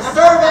if you were to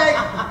survey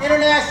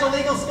international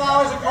legal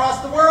scholars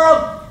across the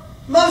world,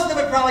 most of them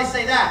would probably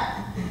say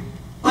that.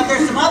 But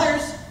there's some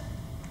others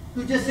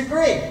who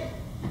disagree,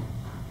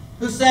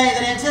 who say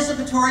that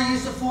anticipatory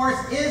use of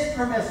force is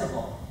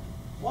permissible.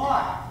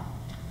 Why?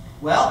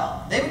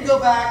 Well, they would go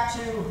back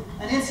to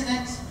an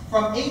incident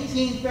from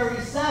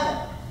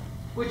 1837,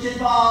 which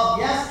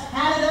involved, yes,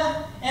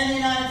 Canada and the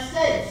United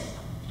States.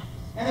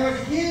 And there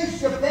was a huge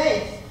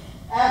debate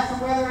as to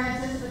whether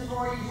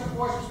anticipatory use of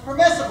force was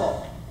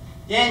permissible.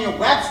 Daniel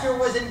Webster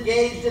was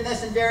engaged in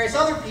this and various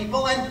other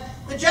people, and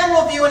the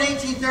general view in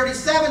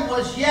 1837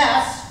 was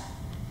yes,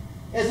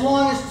 as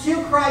long as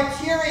two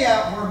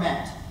criteria were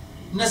met: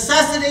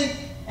 necessity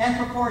and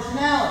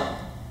proportionality.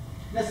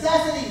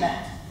 Necessity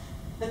meant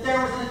that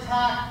there was an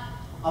attack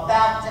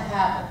about to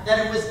happen,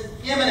 that it was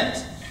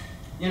imminent.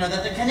 You know,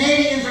 that the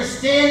Canadians are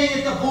standing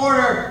at the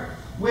border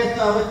with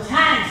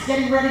tanks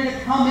getting ready to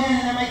come in,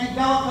 and they're making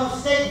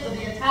bellicose statements that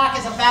the attack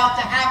is about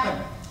to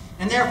happen.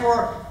 And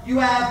therefore, you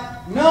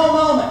have no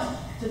moment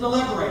to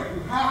deliberate.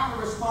 You have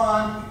to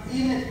respond,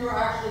 even if you're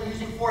actually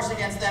using force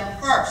against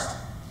them first.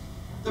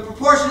 The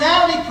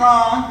proportionality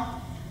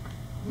prong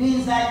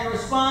means that your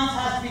response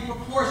has to be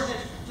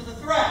proportionate to the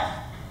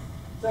threat.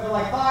 So if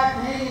like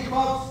 5 Canadian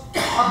folks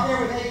up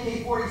there with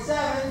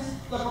AK-47s,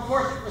 the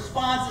proportionate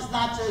response is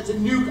not to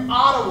nuke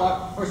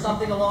Ottawa or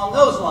something along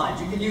those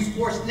lines. You can use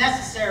force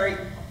necessary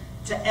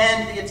to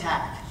end the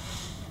attack.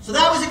 So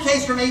that was a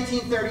case from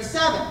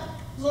 1837. It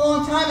was a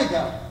long time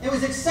ago. It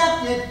was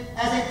accepted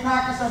as a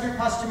practice under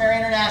customary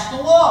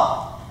international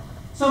law.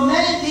 So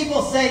many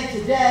people say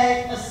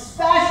today,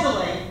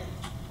 especially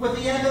with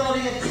the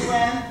inability of the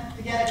UN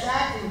to get its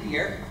act in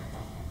gear,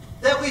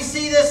 that we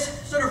see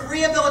this sort of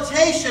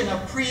rehabilitation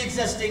of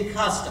pre-existing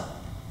custom.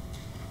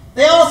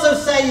 They also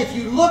say if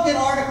you look at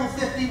Article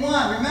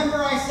 51, remember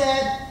I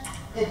said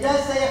it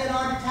does say if an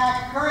armed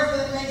attack occurs,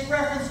 but it makes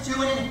reference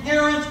to an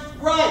inherent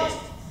right.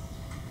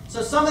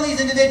 So some of these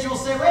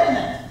individuals say, wait a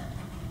minute,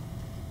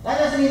 That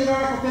doesn't mean that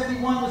Article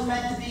 51 was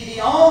meant to be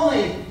the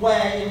only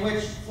way in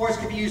which force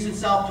could be used in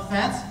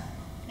self-defense.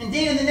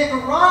 Indeed, in the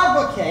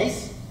Nicaragua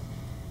case,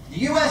 the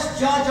U.S.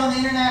 judge on the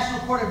International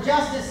Court of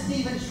Justice,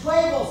 Stephen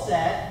Schwabel,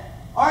 said,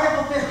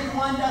 Article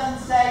 51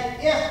 doesn't say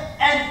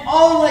if and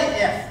only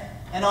if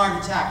an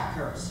armed attack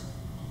occurs.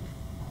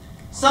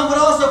 Some would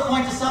also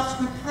point to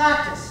subsequent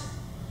practice.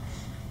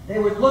 They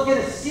would look at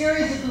a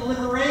series of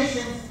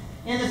deliberations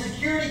in the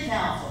Security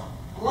Council,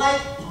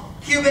 like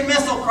Cuban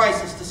Missile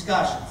Crisis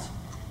discussions,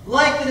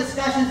 like the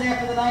discussions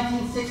after the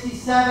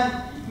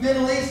 1967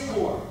 Middle East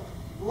War,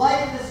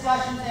 like the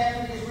discussions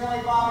after the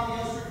Israeli bombing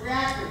of the Osric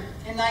reactor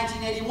in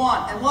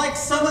 1981, and like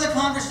some of the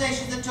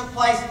conversations that took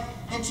place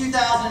in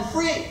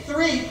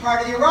 2003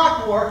 prior to the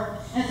Iraq War,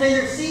 and say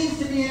there seems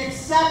to be an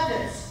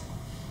acceptance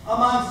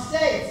among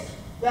states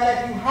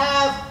that if you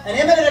have an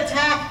imminent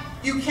attack,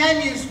 you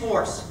can use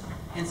force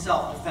in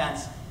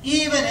self-defense,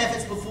 even if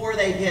it's before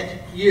they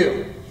hit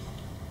you.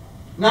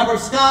 A number of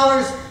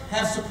scholars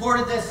have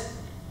supported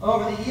this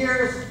over the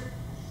years.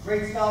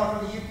 Great scholar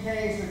from the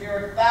UK, Sir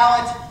Derek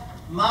Bowett,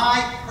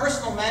 my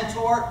personal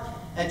mentor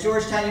at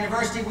Georgetown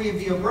University, William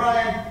V.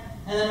 O'Brien,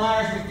 and then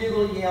Myers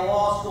McDougall at Yale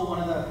Law School, one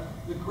of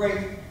the great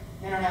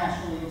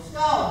international legal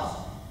scholars.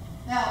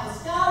 Now, the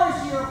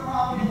scholars here are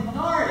probably in the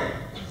minority.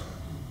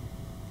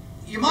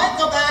 You might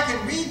go back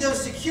and read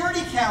those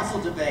Security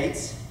Council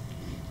debates,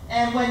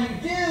 and when you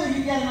do,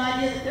 you get an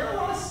idea that there are a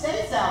lot of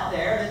states out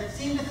there that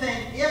seem to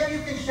think if you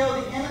can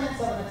show the imminence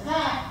of an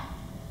attack,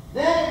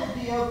 then it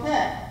would be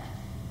okay.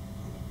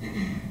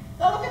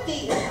 Now look at the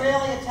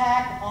Israeli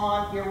attack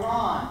on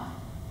Iran.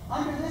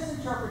 Under this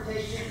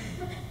interpretation,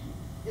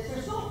 is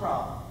there still a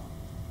problem?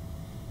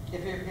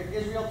 If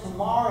Israel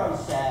tomorrow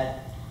said,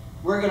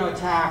 we're going to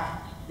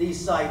attack these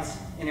sites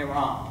in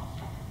Iran.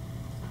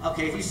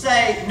 Okay, if you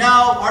say,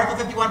 no, Article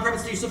 51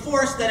 prohibits the use of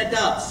force, then it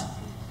does.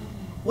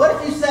 What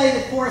if you say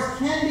that force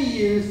can be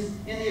used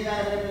in the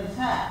event of an imminent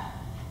attack?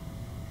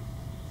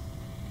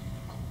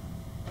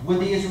 Would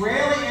the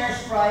Israeli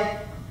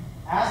airstrike,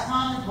 as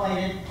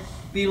contemplated,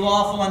 be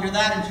lawful under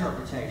that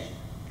interpretation?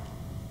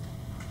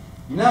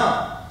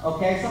 No.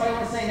 Okay, somebody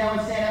want to say no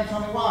and stand up and tell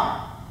me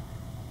why?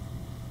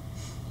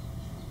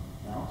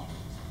 No?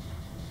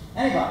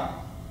 Anybody?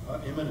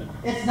 Not imminent.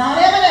 It's not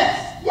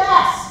imminent.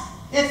 Yes,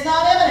 it's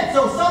not imminent.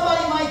 So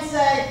somebody might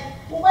say,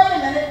 well, wait a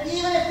minute,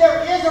 even if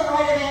there is a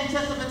right of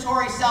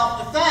anticipatory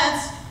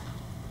self-defense,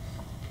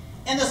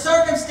 in the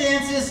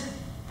circumstances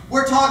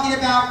we're talking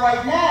about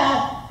right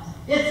now,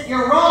 it's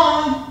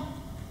Iran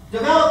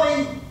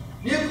developing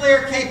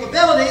nuclear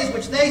capabilities,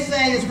 which they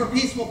say is for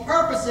peaceful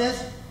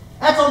purposes.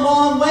 That's a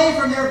long way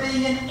from there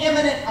being an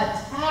imminent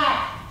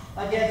attack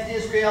against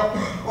Israel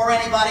or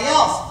anybody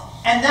else.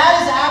 And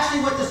that is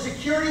actually what the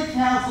Security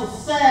Council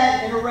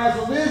said in a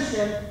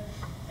resolution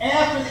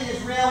after the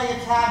Israeli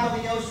attack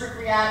of the Osric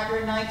reactor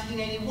in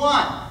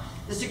 1981.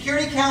 The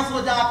Security Council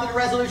adopted a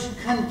resolution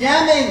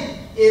condemning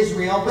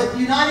Israel, with the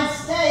United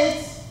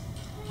States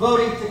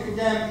voting to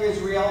condemn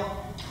Israel,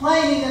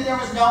 claiming that there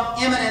was no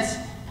imminence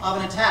of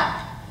an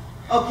attack.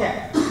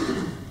 Okay.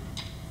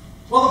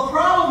 Well, the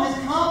problem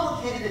has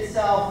complicated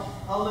itself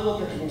a little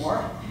bit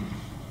more.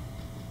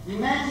 We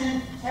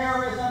mentioned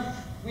terrorism.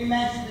 We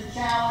mentioned the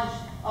challenge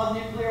of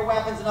nuclear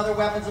weapons and other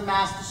weapons of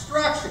mass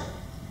destruction.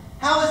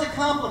 How is it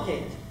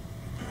complicated?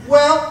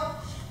 Well,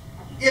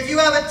 if you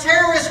have a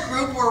terrorist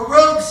group or a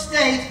rogue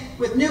state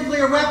with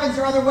nuclear weapons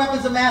or other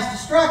weapons of mass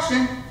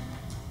destruction,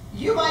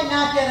 you might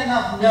not get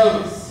enough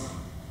notice.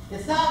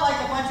 It's not like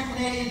a bunch of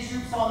Canadian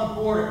troops on the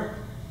border.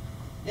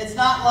 It's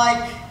not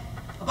like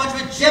a bunch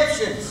of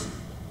Egyptians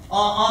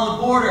on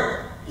the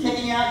border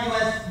kicking out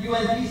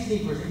UN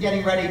peacekeepers and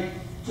getting ready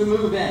to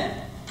move in.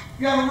 If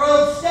you have a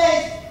rogue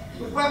state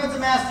with weapons of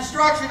mass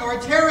destruction or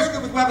a terrorist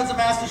group with weapons of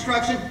mass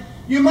destruction,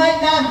 you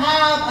might not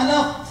have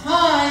enough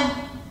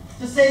time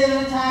to say that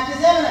an attack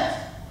is imminent.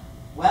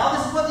 Well,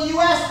 this is what the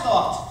U.S.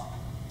 thought.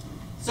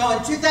 So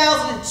in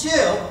 2002,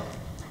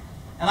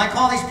 and I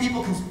call these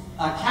people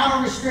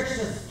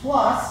counter-restrictionists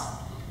plus,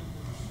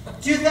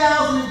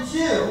 2002,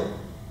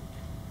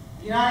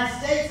 the United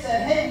States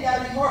said, hey, we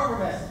got to be more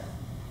permissive.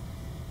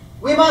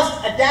 We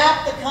must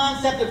adapt the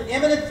concept of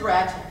imminent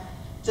threat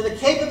to the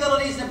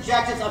capabilities and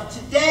objectives of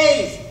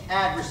today's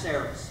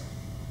adversaries.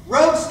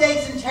 Rogue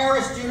states and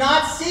terrorists do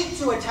not seek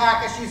to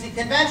attack us using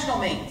conventional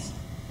means.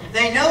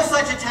 They know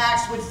such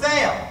attacks would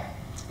fail.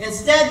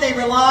 Instead, they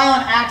rely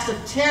on acts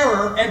of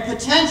terror and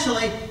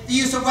potentially the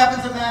use of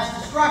weapons of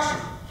mass destruction.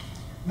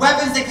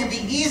 Weapons that can be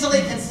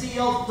easily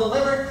concealed,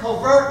 delivered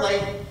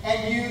covertly,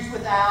 and used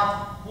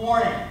without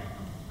warning.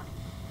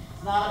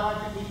 It's not a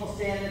bunch of people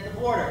standing at the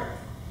border.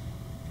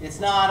 It's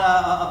not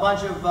a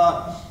bunch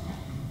of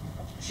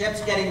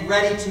ships getting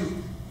ready to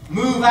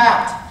move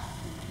out.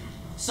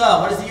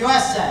 So, what does the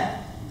U.S. say?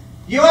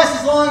 The U.S.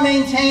 has long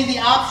maintained the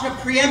option of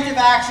preemptive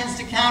actions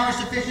to counter a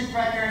sufficient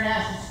threat to our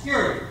national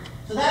security.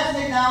 So that's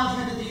an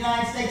acknowledgement that the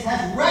United States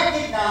has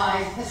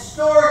recognized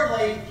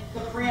historically the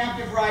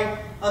preemptive right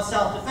of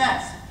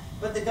self-defense.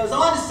 But it goes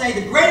on to say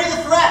the greater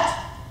the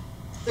threat,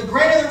 the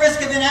greater the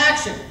risk of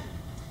inaction,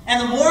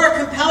 and the more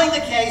compelling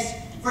the case,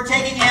 for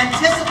taking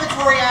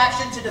anticipatory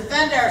action to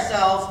defend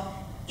ourselves,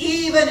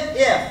 even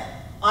if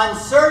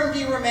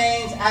uncertainty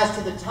remains as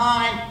to the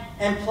time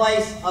and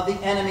place of the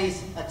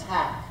enemy's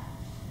attack.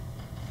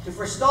 To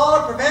forestall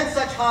or prevent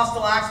such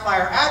hostile acts by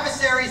our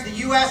adversaries, the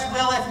U.S.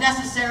 will, if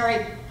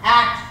necessary,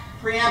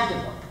 act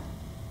preemptively.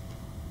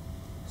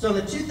 So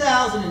in the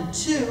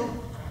 2002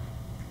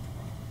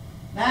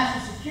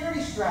 National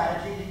Security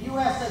Strategy, the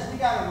U.S. says we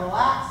got to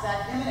relax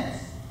that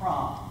imminence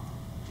prompt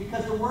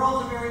because the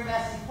world's a very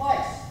messy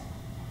place.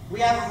 We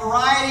have a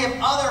variety of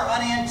other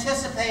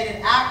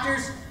unanticipated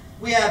actors.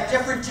 We have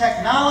different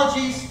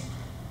technologies.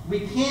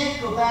 We can't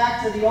go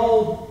back to the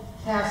old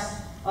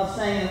test of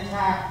saying an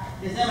attack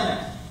is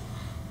imminent.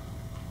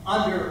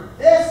 Under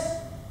this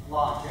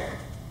logic,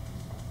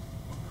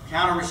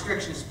 counter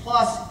restrictions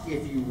plus,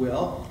 if you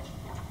will,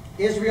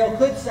 Israel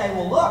could say,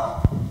 well,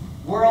 look,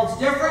 world's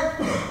different.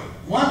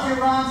 Once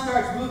Iran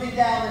starts moving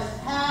down this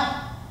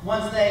path,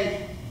 once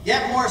they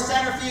get more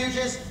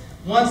centrifuges,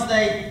 once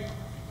they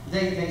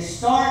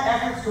start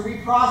efforts to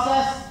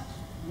reprocess,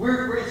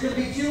 it's going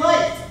to be too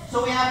late.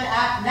 So we have to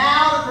act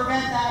now to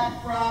prevent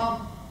that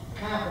from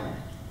happening.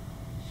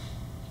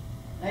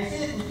 Now you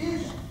see the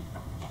confusion.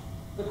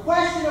 The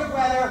question of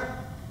whether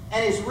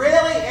an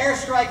Israeli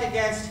airstrike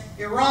against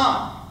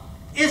Iran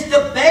is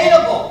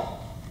debatable.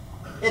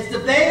 It's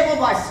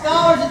debatable by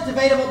scholars, it's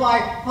debatable by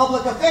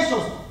public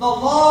officials. The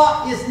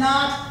law is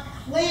not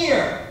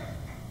clear.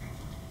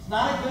 It's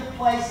not a good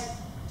place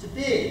to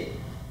be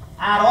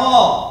at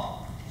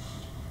all.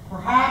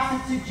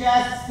 Perhaps it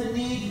suggests the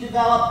need to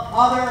develop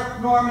other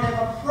normative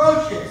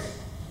approaches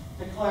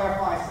to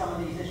clarify some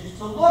of these issues,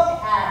 to look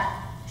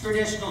at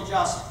traditional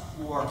just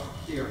war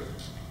theory.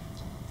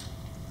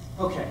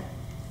 Okay.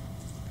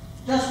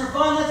 Just for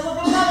fun, let's look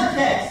at another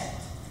case.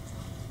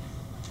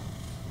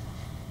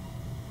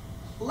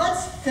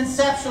 Let's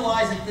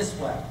conceptualize it this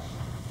way.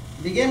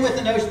 Begin with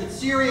the notion that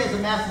Syria is a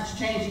message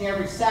changing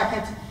every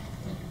second.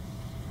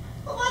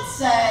 But let's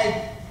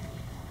say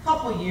a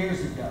couple years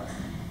ago,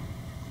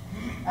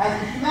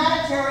 as a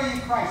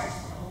humanitarian crisis,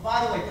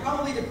 by the way,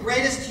 probably the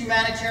greatest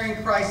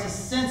humanitarian crisis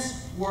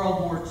since World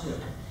War II,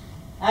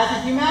 as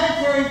a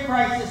humanitarian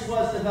crisis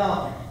was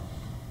developing,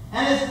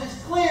 and as it was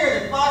clear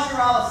that Bashar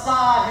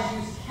al-Assad had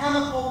used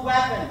chemical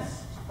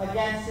weapons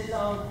against his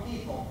own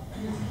people,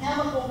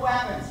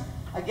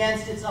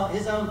 against his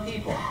own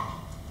people.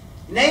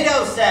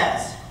 NATO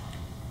says,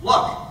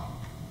 look,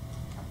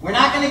 we're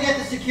not going to get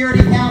the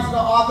Security Council to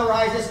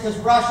authorize this because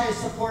Russia is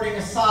supporting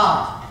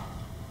Assad.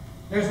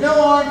 There's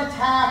no armed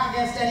attack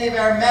against any of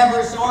our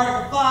members, so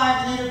Article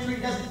 5, the NATO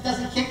treaty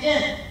doesn't kick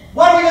in.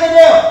 What are we going to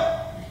do?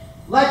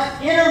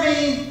 Let's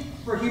intervene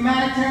for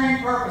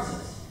humanitarian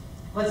purposes.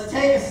 Let's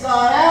take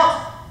Assad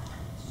out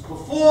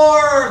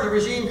before the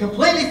regime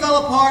completely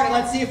fell apart, and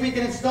let's see if we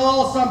can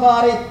install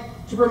somebody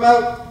to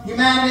promote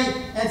humanity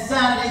and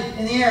sanity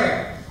in the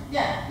area.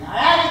 Yeah, not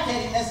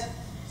advocating this,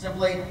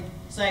 simply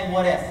saying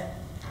what if.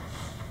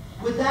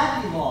 Would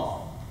that be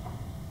lawful?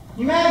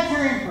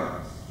 Humanitarian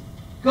purpose.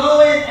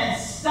 Go in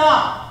and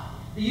stop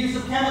the use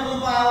of chemical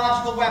and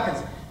biological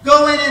weapons.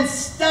 Go in and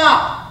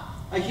stop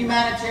a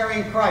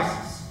humanitarian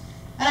crisis.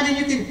 And I mean,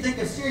 you can think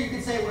of Syria, you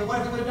can say, well, what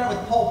if we would have done it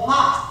with Pol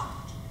Pot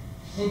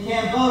in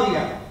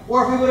Cambodia?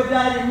 Or if we would have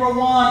done it in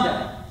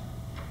Rwanda?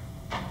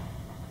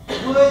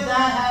 Would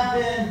that have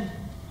been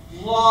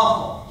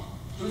lawful?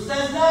 Who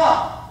says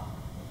no?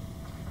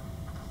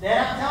 Stand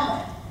up and tell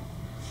me.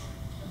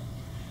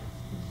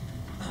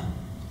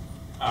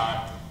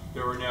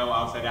 There were no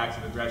outside acts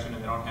of aggression,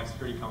 and they don't have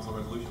Security Council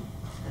resolution.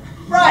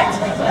 Right.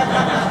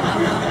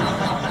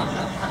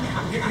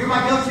 You're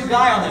my go-to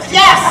guy on this.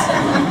 Yes.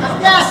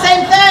 Yeah.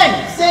 Same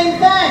thing. Same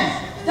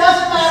thing.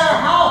 Doesn't matter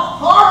how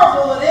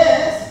horrible it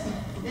is.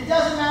 It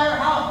doesn't matter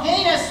how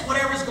heinous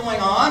whatever's going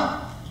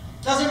on.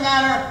 Doesn't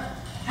matter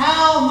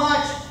how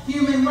much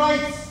human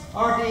rights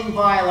are being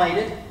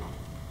violated.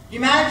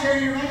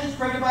 Humanitarian intervention is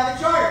prohibited by the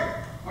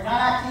Charter. We're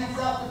not acting in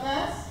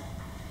self-defense.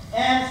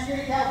 And the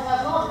Security Council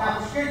has an offer. Now, if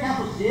the Security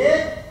Council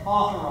did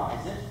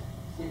authorize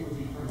it, it would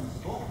be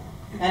permissible.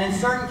 And in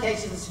certain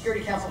cases, the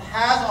Security Council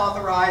has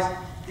authorized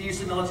the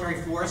use of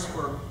military force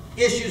for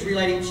issues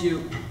relating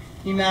to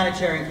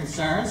humanitarian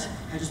concerns.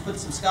 I just put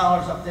some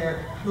scholars up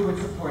there who would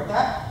support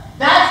that.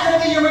 That's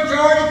going to be your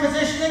majority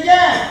position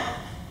again.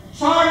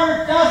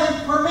 Charter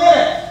doesn't permit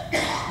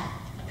it.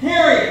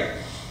 Period.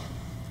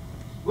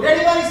 Would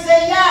anybody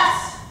say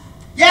yes?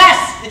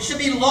 Yes! It should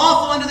be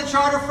lawful under the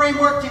Charter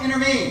framework to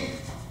intervene.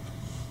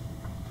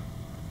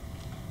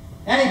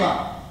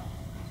 Anybody?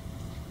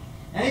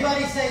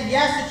 Anybody say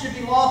yes, it should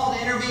be lawful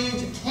to intervene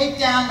to take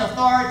down an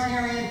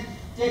authoritarian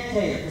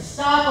dictator, to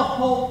stop a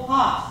Pol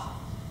Pot,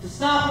 to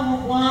stop a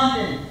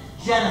Rwandan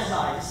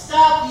genocide, to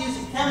stop the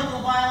use of chemical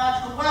and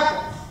biological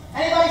weapons?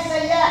 Anybody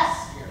say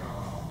yes?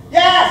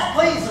 Yes,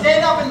 please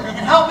stand up and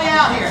help me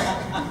out here.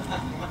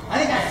 I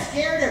think I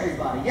scared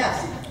everybody.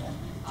 Yes.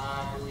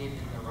 I believe in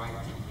the right to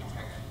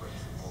protect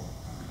principle.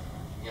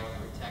 You have to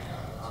protect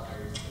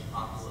others,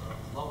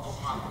 the local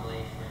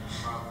population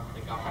from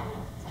the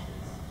government.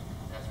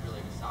 That's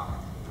really the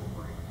sovereignty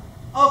we're worried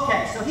about.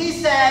 Okay, So he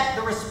said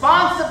the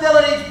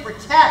responsibility to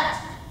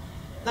protect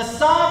the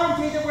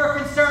sovereignty that we're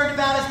concerned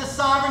about is the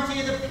sovereignty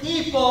of the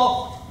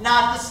people,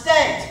 not the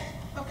state.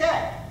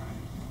 Okay.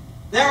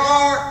 There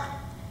are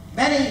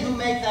many who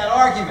make that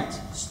argument.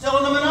 Still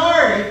in the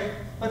minority,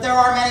 but there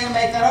are many who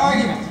make that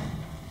argument.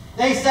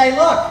 They say,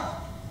 look,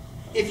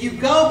 if you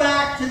go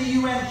back to the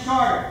UN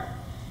Charter,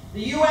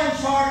 the UN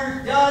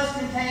Charter does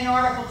contain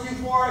Article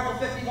 2.4,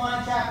 Article 51,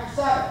 and Chapter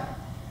 7.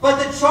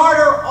 But the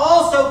Charter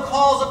also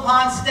calls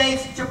upon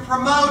states to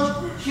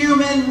promote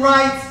human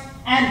rights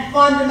and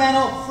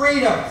fundamental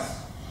freedoms.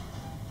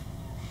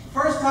 The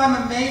first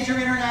time a major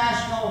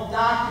international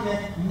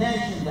document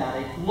mentioned that,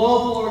 a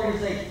global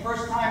organization,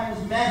 first time it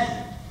was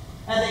mentioned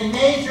as a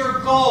major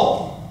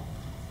goal.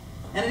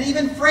 And it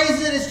even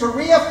phrases it as to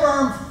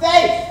reaffirm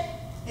faith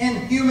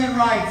in human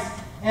rights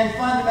and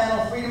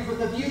fundamental freedoms, with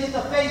the view that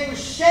the faith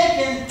was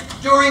shaken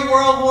during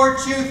World War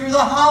II through the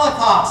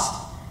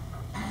Holocaust.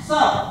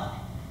 So,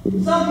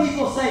 some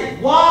people say,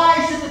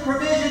 why should the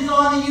provisions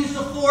on the use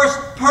of force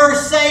per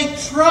se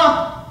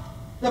trump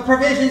the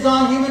provisions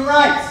on human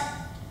rights?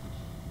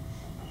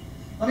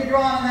 Let me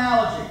draw an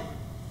analogy.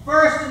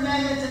 First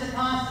Amendment to the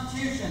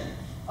Constitution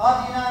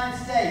of the United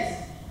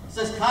States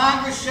says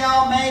Congress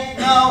shall make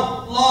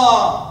no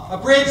law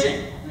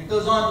abridging, and it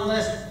goes on to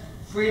list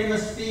freedom of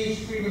speech,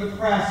 freedom of the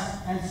press,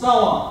 and so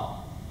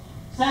on.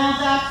 Sounds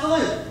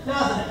absolute,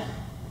 doesn't it?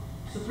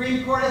 The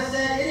Supreme Court has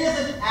said it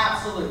isn't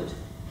absolute.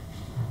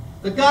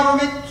 The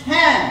government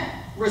can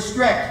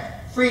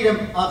restrict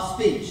freedom of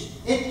speech.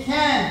 It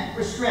can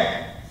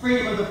restrict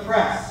freedom of the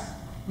press.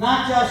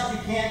 Not just you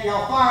can't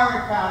yell fire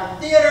in a crowded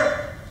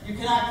theater, you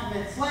cannot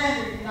commit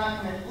slander, you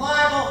cannot commit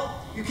libel,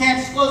 you can't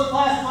disclose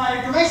classified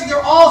information. There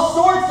are all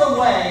sorts of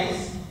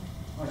ways.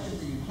 Well, I should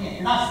say you can't.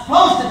 You're not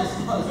supposed to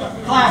disclose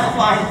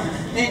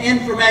classified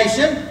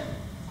information.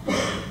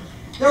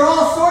 There are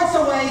all sorts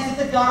of ways that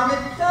the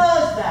government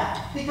does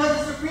that,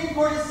 because the Supreme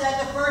Court has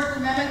said the First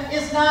Amendment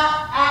is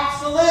not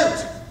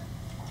absolute.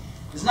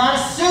 It's not a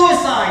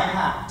suicide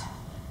pact.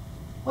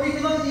 Well, you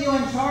can look at the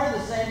UN Charter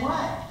the same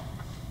way.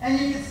 And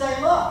you can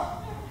say, look,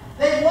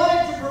 they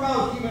wanted to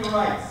promote human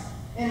rights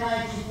in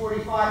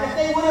 1945. If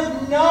they would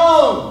have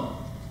known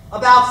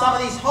about some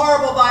of these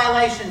horrible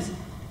violations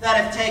that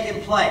have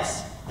taken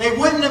place, they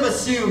wouldn't have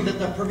assumed that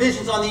the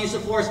provisions on the use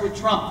of force would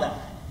trump them.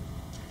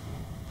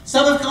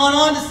 Some have gone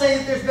on to say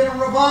that there's been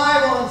a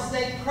revival in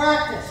state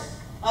practice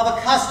of a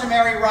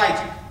customary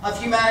right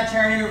of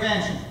humanitarian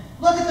intervention.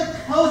 Look at the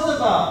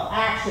Kosovo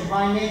action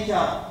by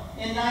NATO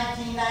in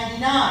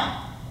 1999.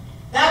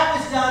 That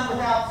was done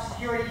without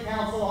Security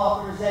Council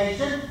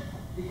authorization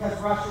because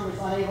Russia was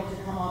unable to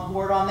come on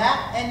board on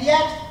that, and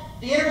yet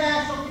the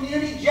international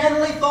community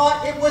generally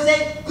thought it was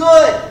a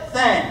good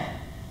thing.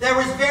 There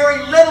was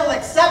very little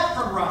except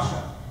from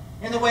Russia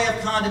in the way of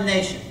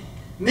condemnation.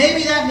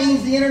 Maybe that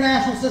means the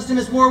international system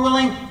is more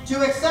willing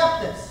to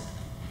accept this.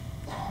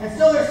 And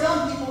still there's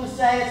some people who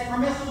say it's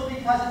permissible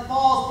because it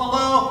falls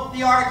below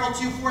the Article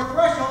 2.4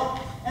 threshold.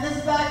 And this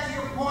is back to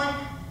your point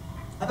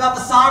about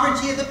the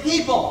sovereignty of the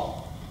people.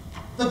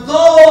 The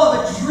goal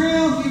of a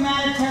true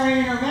humanitarian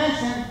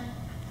intervention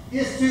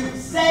is to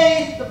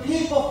save the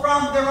people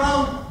from their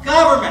own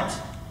government.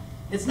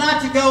 It's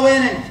not to go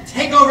in and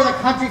take over the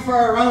country for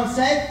our own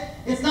sake.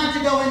 It's not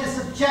to go in to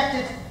subject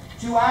it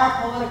to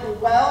our political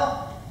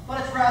will, but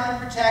it's rather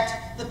to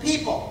protect the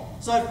people.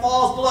 So it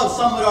falls below,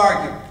 some would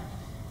argue,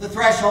 the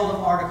threshold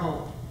of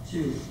Article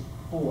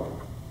 2.4.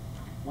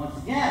 Once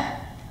again,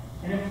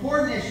 an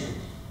important issue,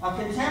 a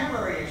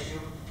contemporary issue,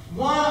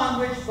 one on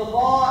which the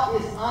law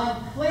is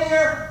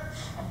unclear.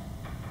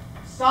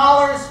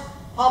 Scholars,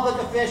 public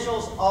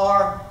officials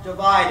are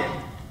divided,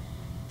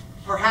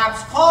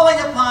 perhaps calling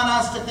upon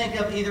us to think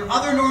of either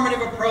other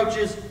normative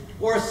approaches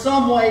or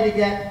some way to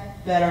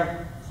get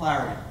better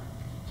clarity.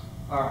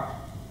 All right.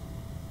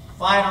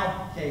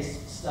 Final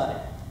case study.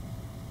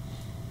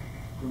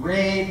 The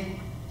raid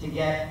to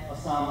get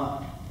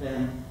Osama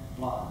bin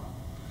Laden.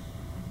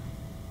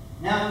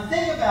 Now, to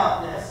think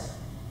about this,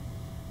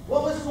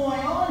 what was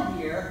going on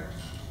here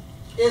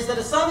is that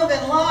Osama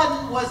bin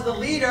Laden was the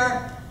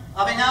leader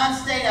of a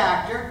non-state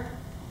actor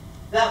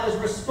that was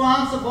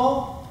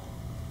responsible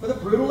for the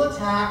brutal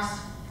attacks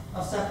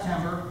of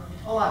September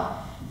 11th.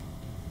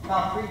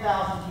 About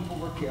 3,000 people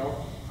were killed.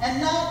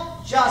 And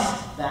not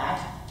just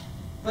that,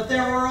 but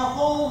there were a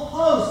whole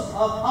host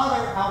of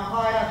other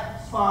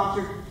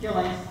al-Qaeda-sponsored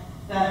killings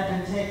that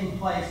had been taking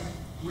place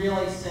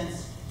really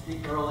since the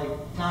early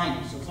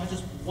 90s. So it's not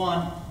just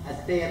one, as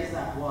bad as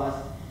that was.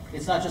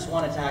 It's not just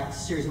one attack, it's a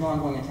series of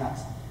ongoing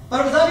attacks.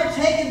 But it was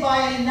undertaken by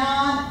a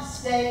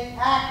non-state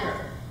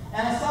actor.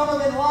 And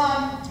Osama bin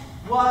Laden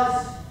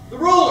was the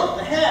ruler,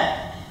 the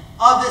head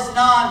of this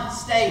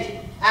non-state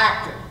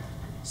actor.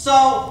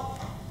 So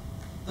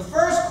the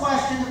first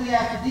question that we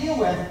have to deal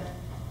with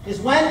is,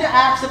 when do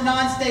acts of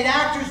non-state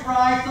actors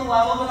rise to the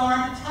level of an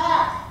armed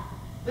attack?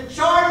 The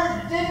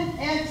Charter didn't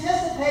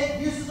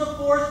anticipate uses of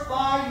force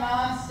by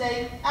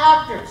non-state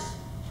actors.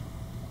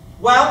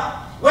 Well,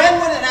 when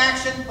would an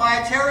action by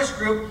a terrorist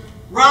group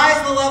rise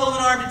to the level of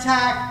an armed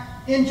attack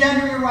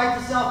engendering a right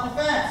to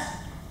self-defense?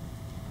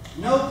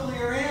 No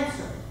clear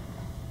answer.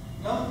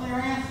 No clear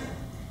answer.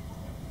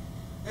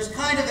 There's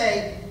kind of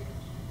a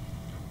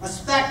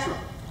spectrum.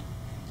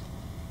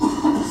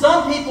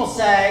 Some people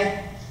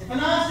say, if a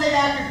non-state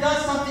actor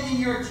does something in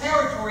your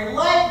territory,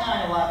 like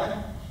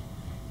 9/11,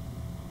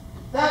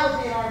 that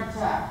would be an armed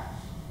attack.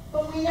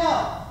 But we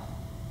know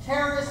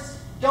terrorists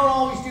don't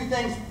always do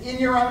things in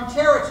your own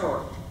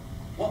territory.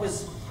 What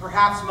was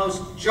perhaps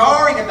most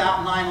jarring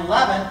about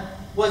 9/11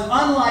 was,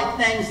 unlike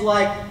things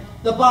like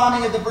the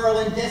bombing of the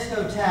Berlin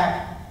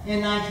discotheque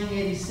in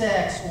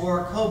 1986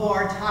 or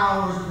Khobar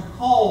Towers or the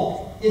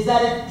Cole, is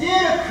that it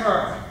did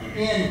occur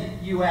in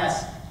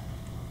U.S.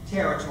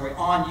 territory,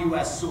 on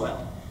U.S.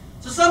 soil.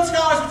 So some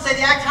scholars would say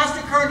the act has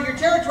to occur in your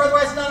territory,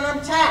 otherwise it's not an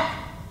armed attack.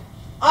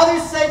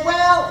 Others say,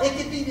 well, it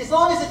could be, as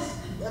long as it's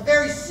a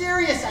very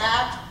serious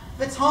act,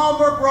 if it's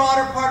home or abroad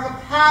or part of a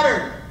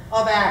pattern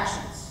of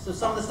actions. So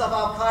some of the stuff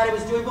Al-Qaeda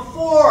was doing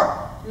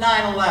before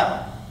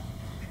 9/11.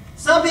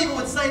 Some people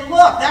would say,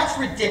 look, that's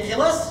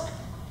ridiculous.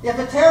 If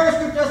a terrorist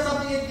group does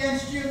something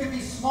against you, it could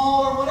be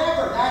small or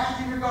whatever, that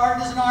should be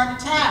regarded as an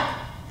armed attack.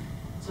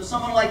 So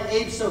someone like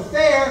Abe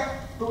Sofair,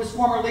 who was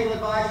former legal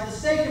advisor to the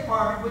State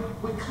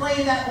Department, would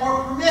claim that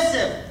more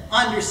permissive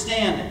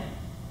understanding.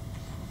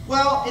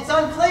 Well, it's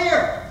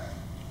unclear.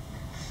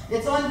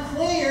 It's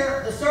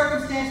unclear the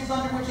circumstances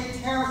under which a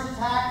terrorist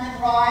attack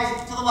can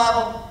rise to the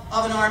level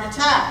of an armed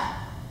attack.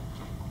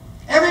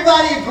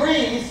 Everybody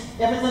agrees,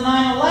 if it's a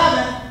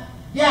 9/11,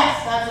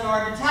 yes, that's an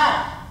armed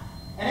attack.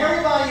 And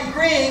everybody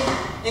agreeing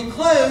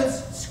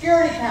includes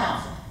Security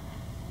Council.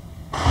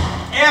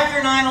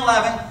 After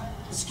 9/11,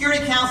 the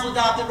Security Council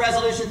adopted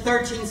Resolution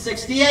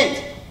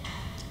 1368.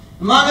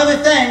 Among other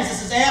things,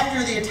 this is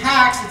after the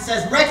attacks, it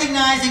says,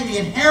 recognizing the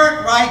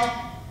inherent right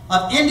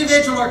of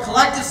individual or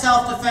collective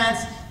self-defense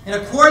in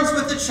accordance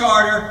with the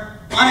Charter,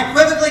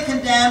 unequivocally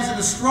condemns in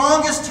the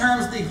strongest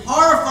terms the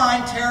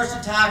horrifying terrorist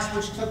attacks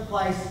which took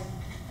place,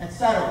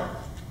 etc.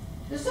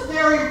 This is a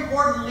very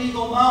important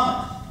legal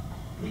moment,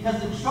 because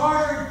the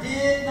Charter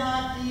did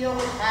not deal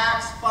with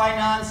acts by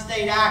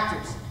non-state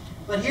actors.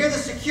 But here the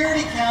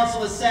Security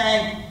Council is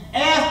saying,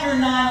 after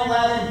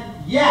 9/11,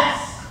 yes,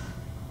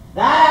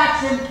 that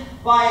action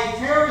by a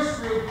terrorist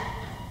group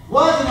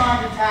was an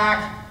armed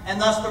attack, and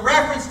thus the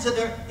reference to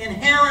the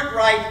inherent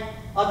right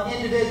of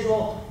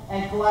individual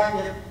and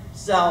collective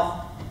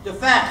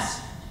self-defense.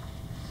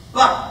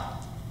 But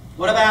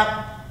what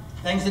about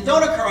things that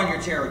don't occur on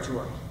your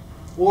territory?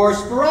 Or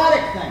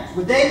sporadic things?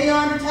 Would they be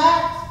armed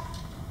attacks?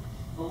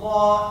 The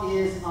law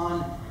is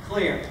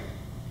unclear.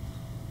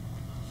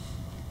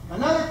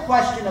 Another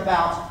question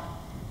about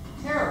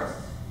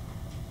terrorists.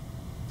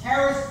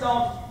 Terrorists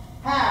don't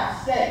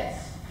have states,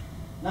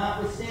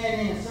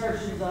 notwithstanding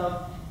assertions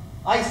of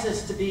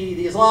ISIS to be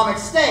the Islamic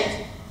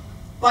State.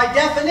 By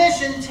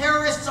definition,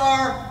 terrorists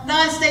are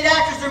non-state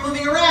actors. They're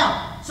moving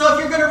around. So if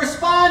you're going to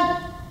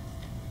respond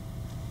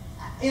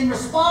in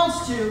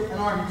response to an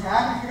armed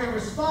attack, if you're going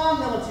to respond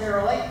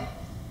militarily,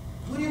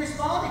 who do you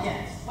respond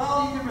against?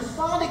 Well, you can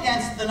respond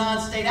against the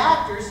non-state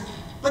actors,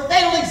 but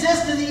they don't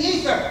exist in the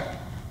ether.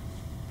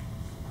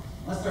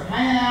 Unless they're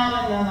hanging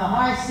out in the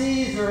high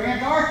seas or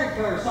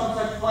Antarctica or some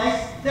such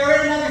place,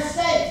 they're in another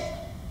state.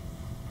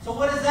 So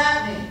what does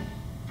that mean?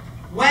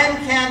 When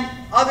can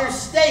other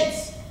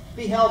states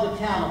be held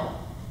accountable?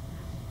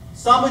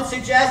 Some would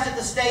suggest that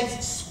the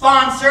states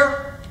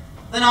sponsor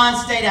the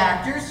non-state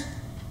actors.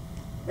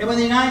 And when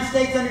the United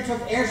States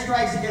undertook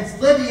airstrikes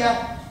against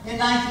Libya in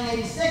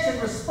 1986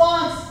 in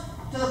response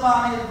to the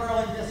bombing of the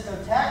Berlin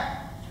discotheque,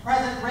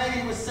 President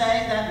Reagan was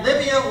saying that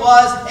Libya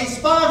was a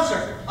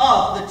sponsor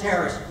of the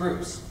terrorist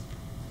groups.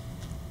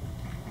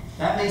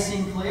 That may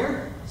seem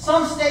clear.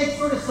 Some states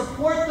sort of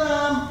support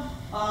them,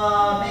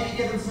 maybe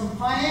give them some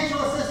financial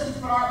assistance,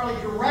 but aren't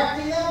really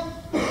directing them.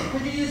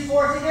 Could you use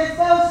force against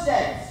those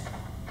states?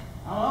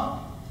 I don't know.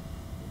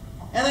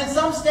 And then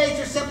some states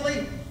are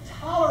simply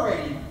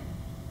tolerating them,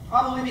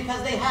 probably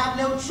because they have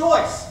no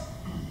choice.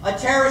 A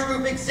terrorist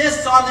group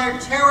exists on their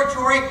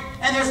territory,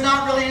 and there's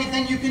not really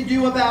anything you can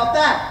do about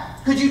that.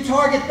 Could you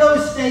target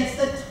those states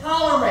that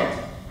tolerate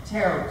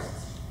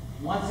terrorists?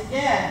 Once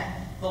again,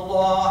 the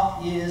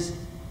law is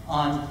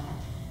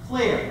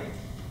unclear.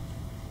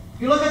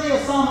 If you look at the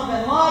Osama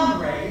bin Laden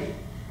raid,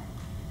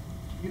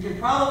 you can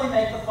probably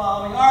make the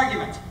following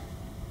argument.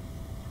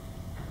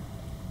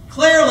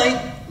 Clearly,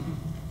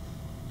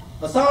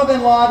 Osama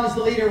bin Laden is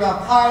the leader of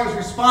Al-Qaeda, is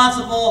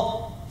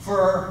responsible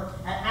for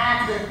an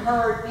act that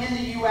occurred in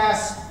the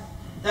U.S.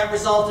 that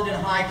resulted in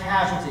high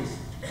casualties.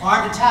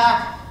 Armed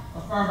attack,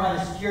 affirmed by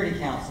the Security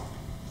Council.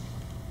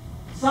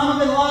 Osama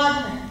bin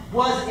Laden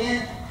was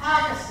in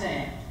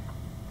Pakistan.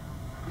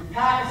 Did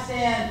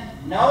Pakistan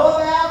know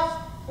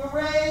about the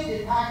raid?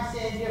 Did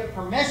Pakistan give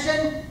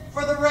permission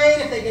for the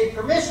raid? If they gave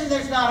permission,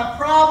 there's not a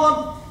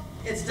problem.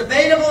 It's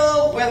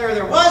debatable whether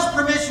there was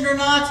permission or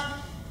not.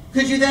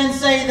 Could you then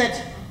say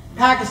that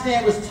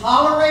Pakistan was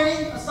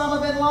tolerating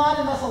Osama bin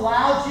Laden, thus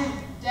allowed you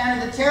down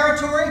in the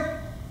territory?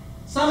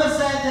 Some have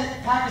said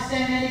that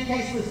Pakistan in any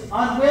case was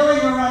unwilling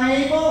or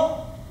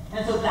unable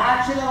And so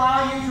that should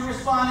allow you to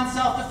respond in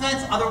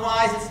self-defense.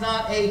 Otherwise, it's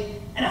not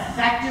an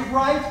effective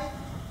right.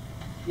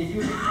 If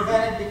you can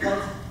prevent it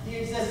because he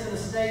exists in a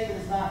state that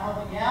is not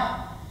helping you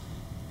out,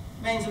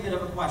 remains a bit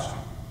of a question.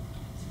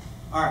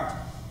 All right.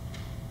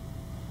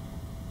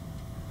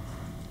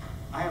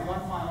 I have one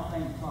final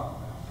thing to talk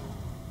about.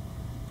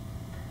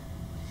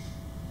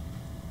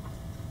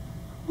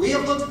 We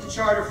have looked at the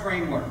charter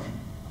framework.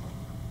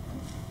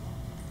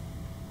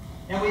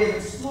 And we have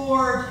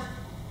explored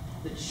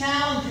the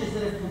challenges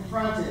that have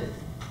confronted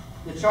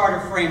the charter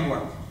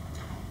framework.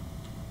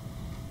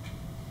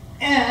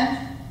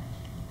 And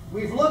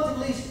we've looked at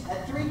least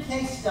at 3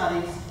 case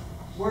studies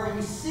where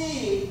we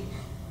see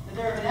that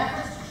there have been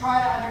efforts to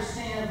try to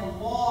understand the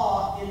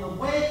law in the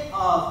wake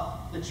of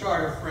the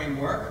charter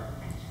framework,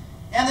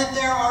 and that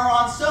there are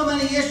on so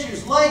many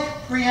issues like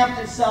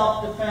preemptive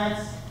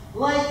self-defense,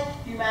 like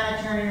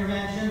humanitarian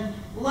intervention,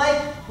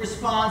 like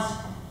response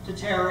to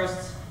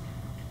terrorists,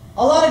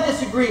 a lot of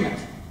disagreement.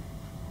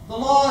 The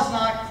law is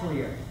not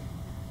clear.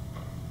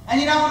 And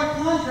you know, I want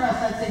to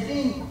contrast, I'd say,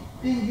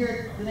 being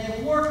here at the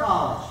Naval War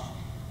College,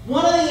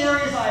 one of the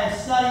areas I have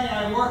studied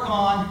and I work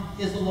on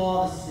is the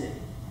law of the sea.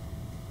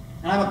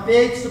 And I'm a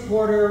big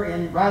supporter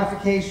in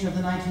ratification of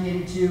the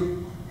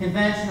 1982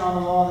 Convention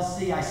on the Law of the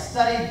Sea. I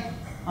studied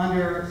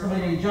under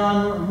somebody named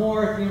John Norton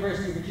Moore at the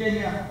University of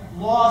Virginia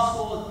Law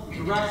School, at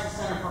the Director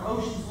Center for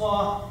Oceans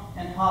Law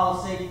and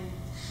Policy.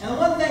 And the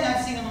one thing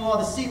I've seen in the law of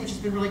the sea, which has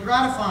been really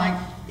gratifying,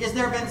 is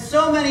there have been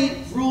so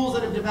many rules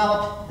that have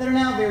developed that are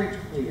now very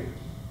clear.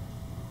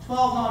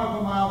 12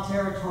 nautical mile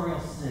territorial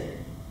sea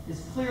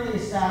is clearly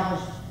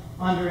established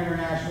under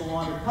international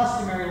law, under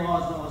customary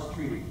law as well as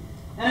treaty.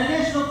 An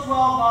additional 12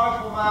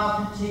 nautical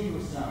mile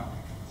contiguous zone.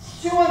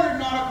 200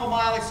 nautical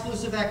mile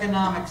exclusive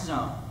economic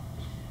zone.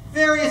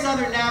 Various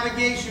other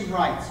navigation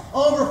rights,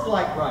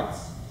 overflight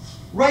rights,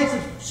 rights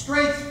of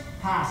straits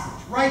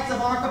passage, rights of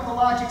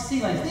archipelagic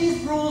sea lanes.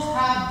 These rules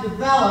have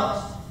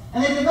developed,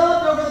 and they've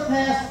developed over the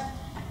past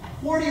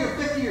 40 or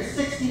 50 or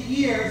 60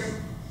 years,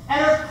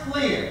 and are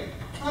clear.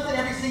 Not that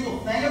every single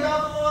thing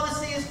about the law of the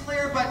sea is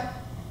clear, but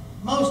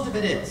most of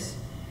it is.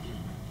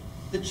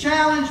 The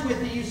challenge with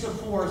the use of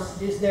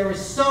force is there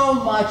is so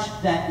much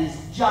that is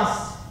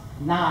just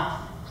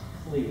not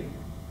clear,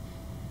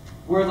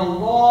 where the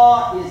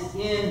law is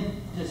in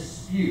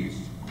dispute.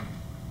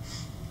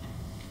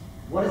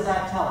 What does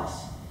that tell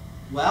us?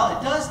 Well,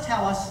 it does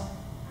tell us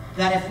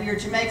that if we are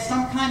to make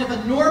some kind of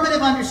a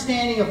normative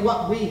understanding of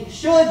what we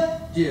should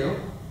do,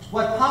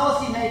 what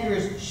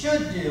policymakers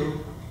should do,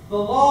 the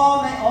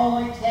law may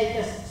only take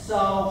us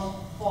so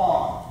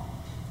far.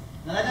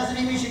 Now, that doesn't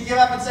mean we should give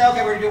up and say,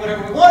 okay, we're going to do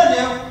whatever we want to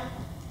do,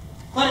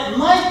 but it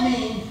might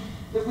mean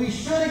that we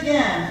should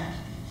again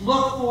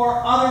look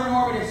for other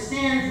normative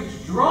standards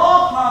which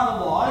draw upon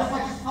the law as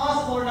much as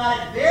possible or not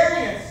at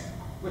variance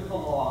with the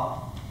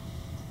law,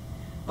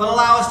 but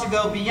allow us to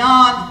go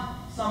beyond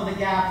some of the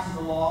gaps in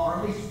the law, or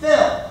at least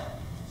fill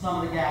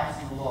some of the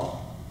gaps in the law.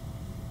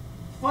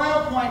 The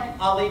final point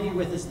I'll leave you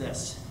with is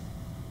this.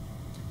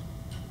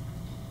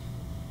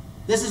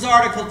 This is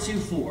Article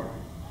 2.4.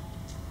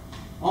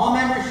 All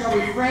members shall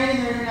refrain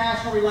in their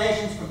international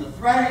relations from the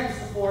threat or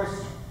use of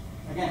force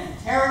against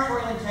the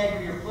territorial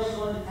integrity or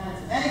political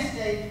independence of any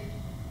state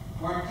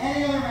or in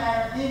any other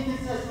manner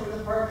inconsistent with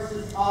the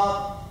purposes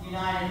of the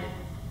United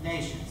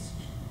Nations.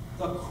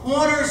 The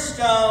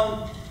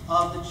cornerstone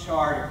of the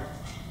Charter.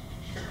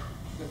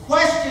 The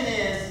question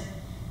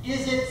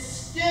is it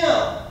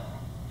still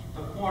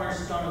the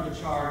cornerstone of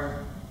the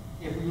Charter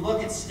if we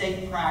look at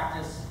state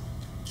practice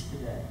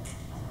today?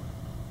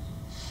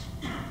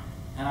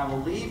 And I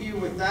will leave you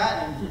with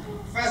that. And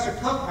Professor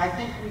Cook, I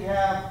think we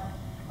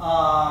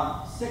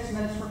have 6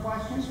 minutes for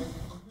questions.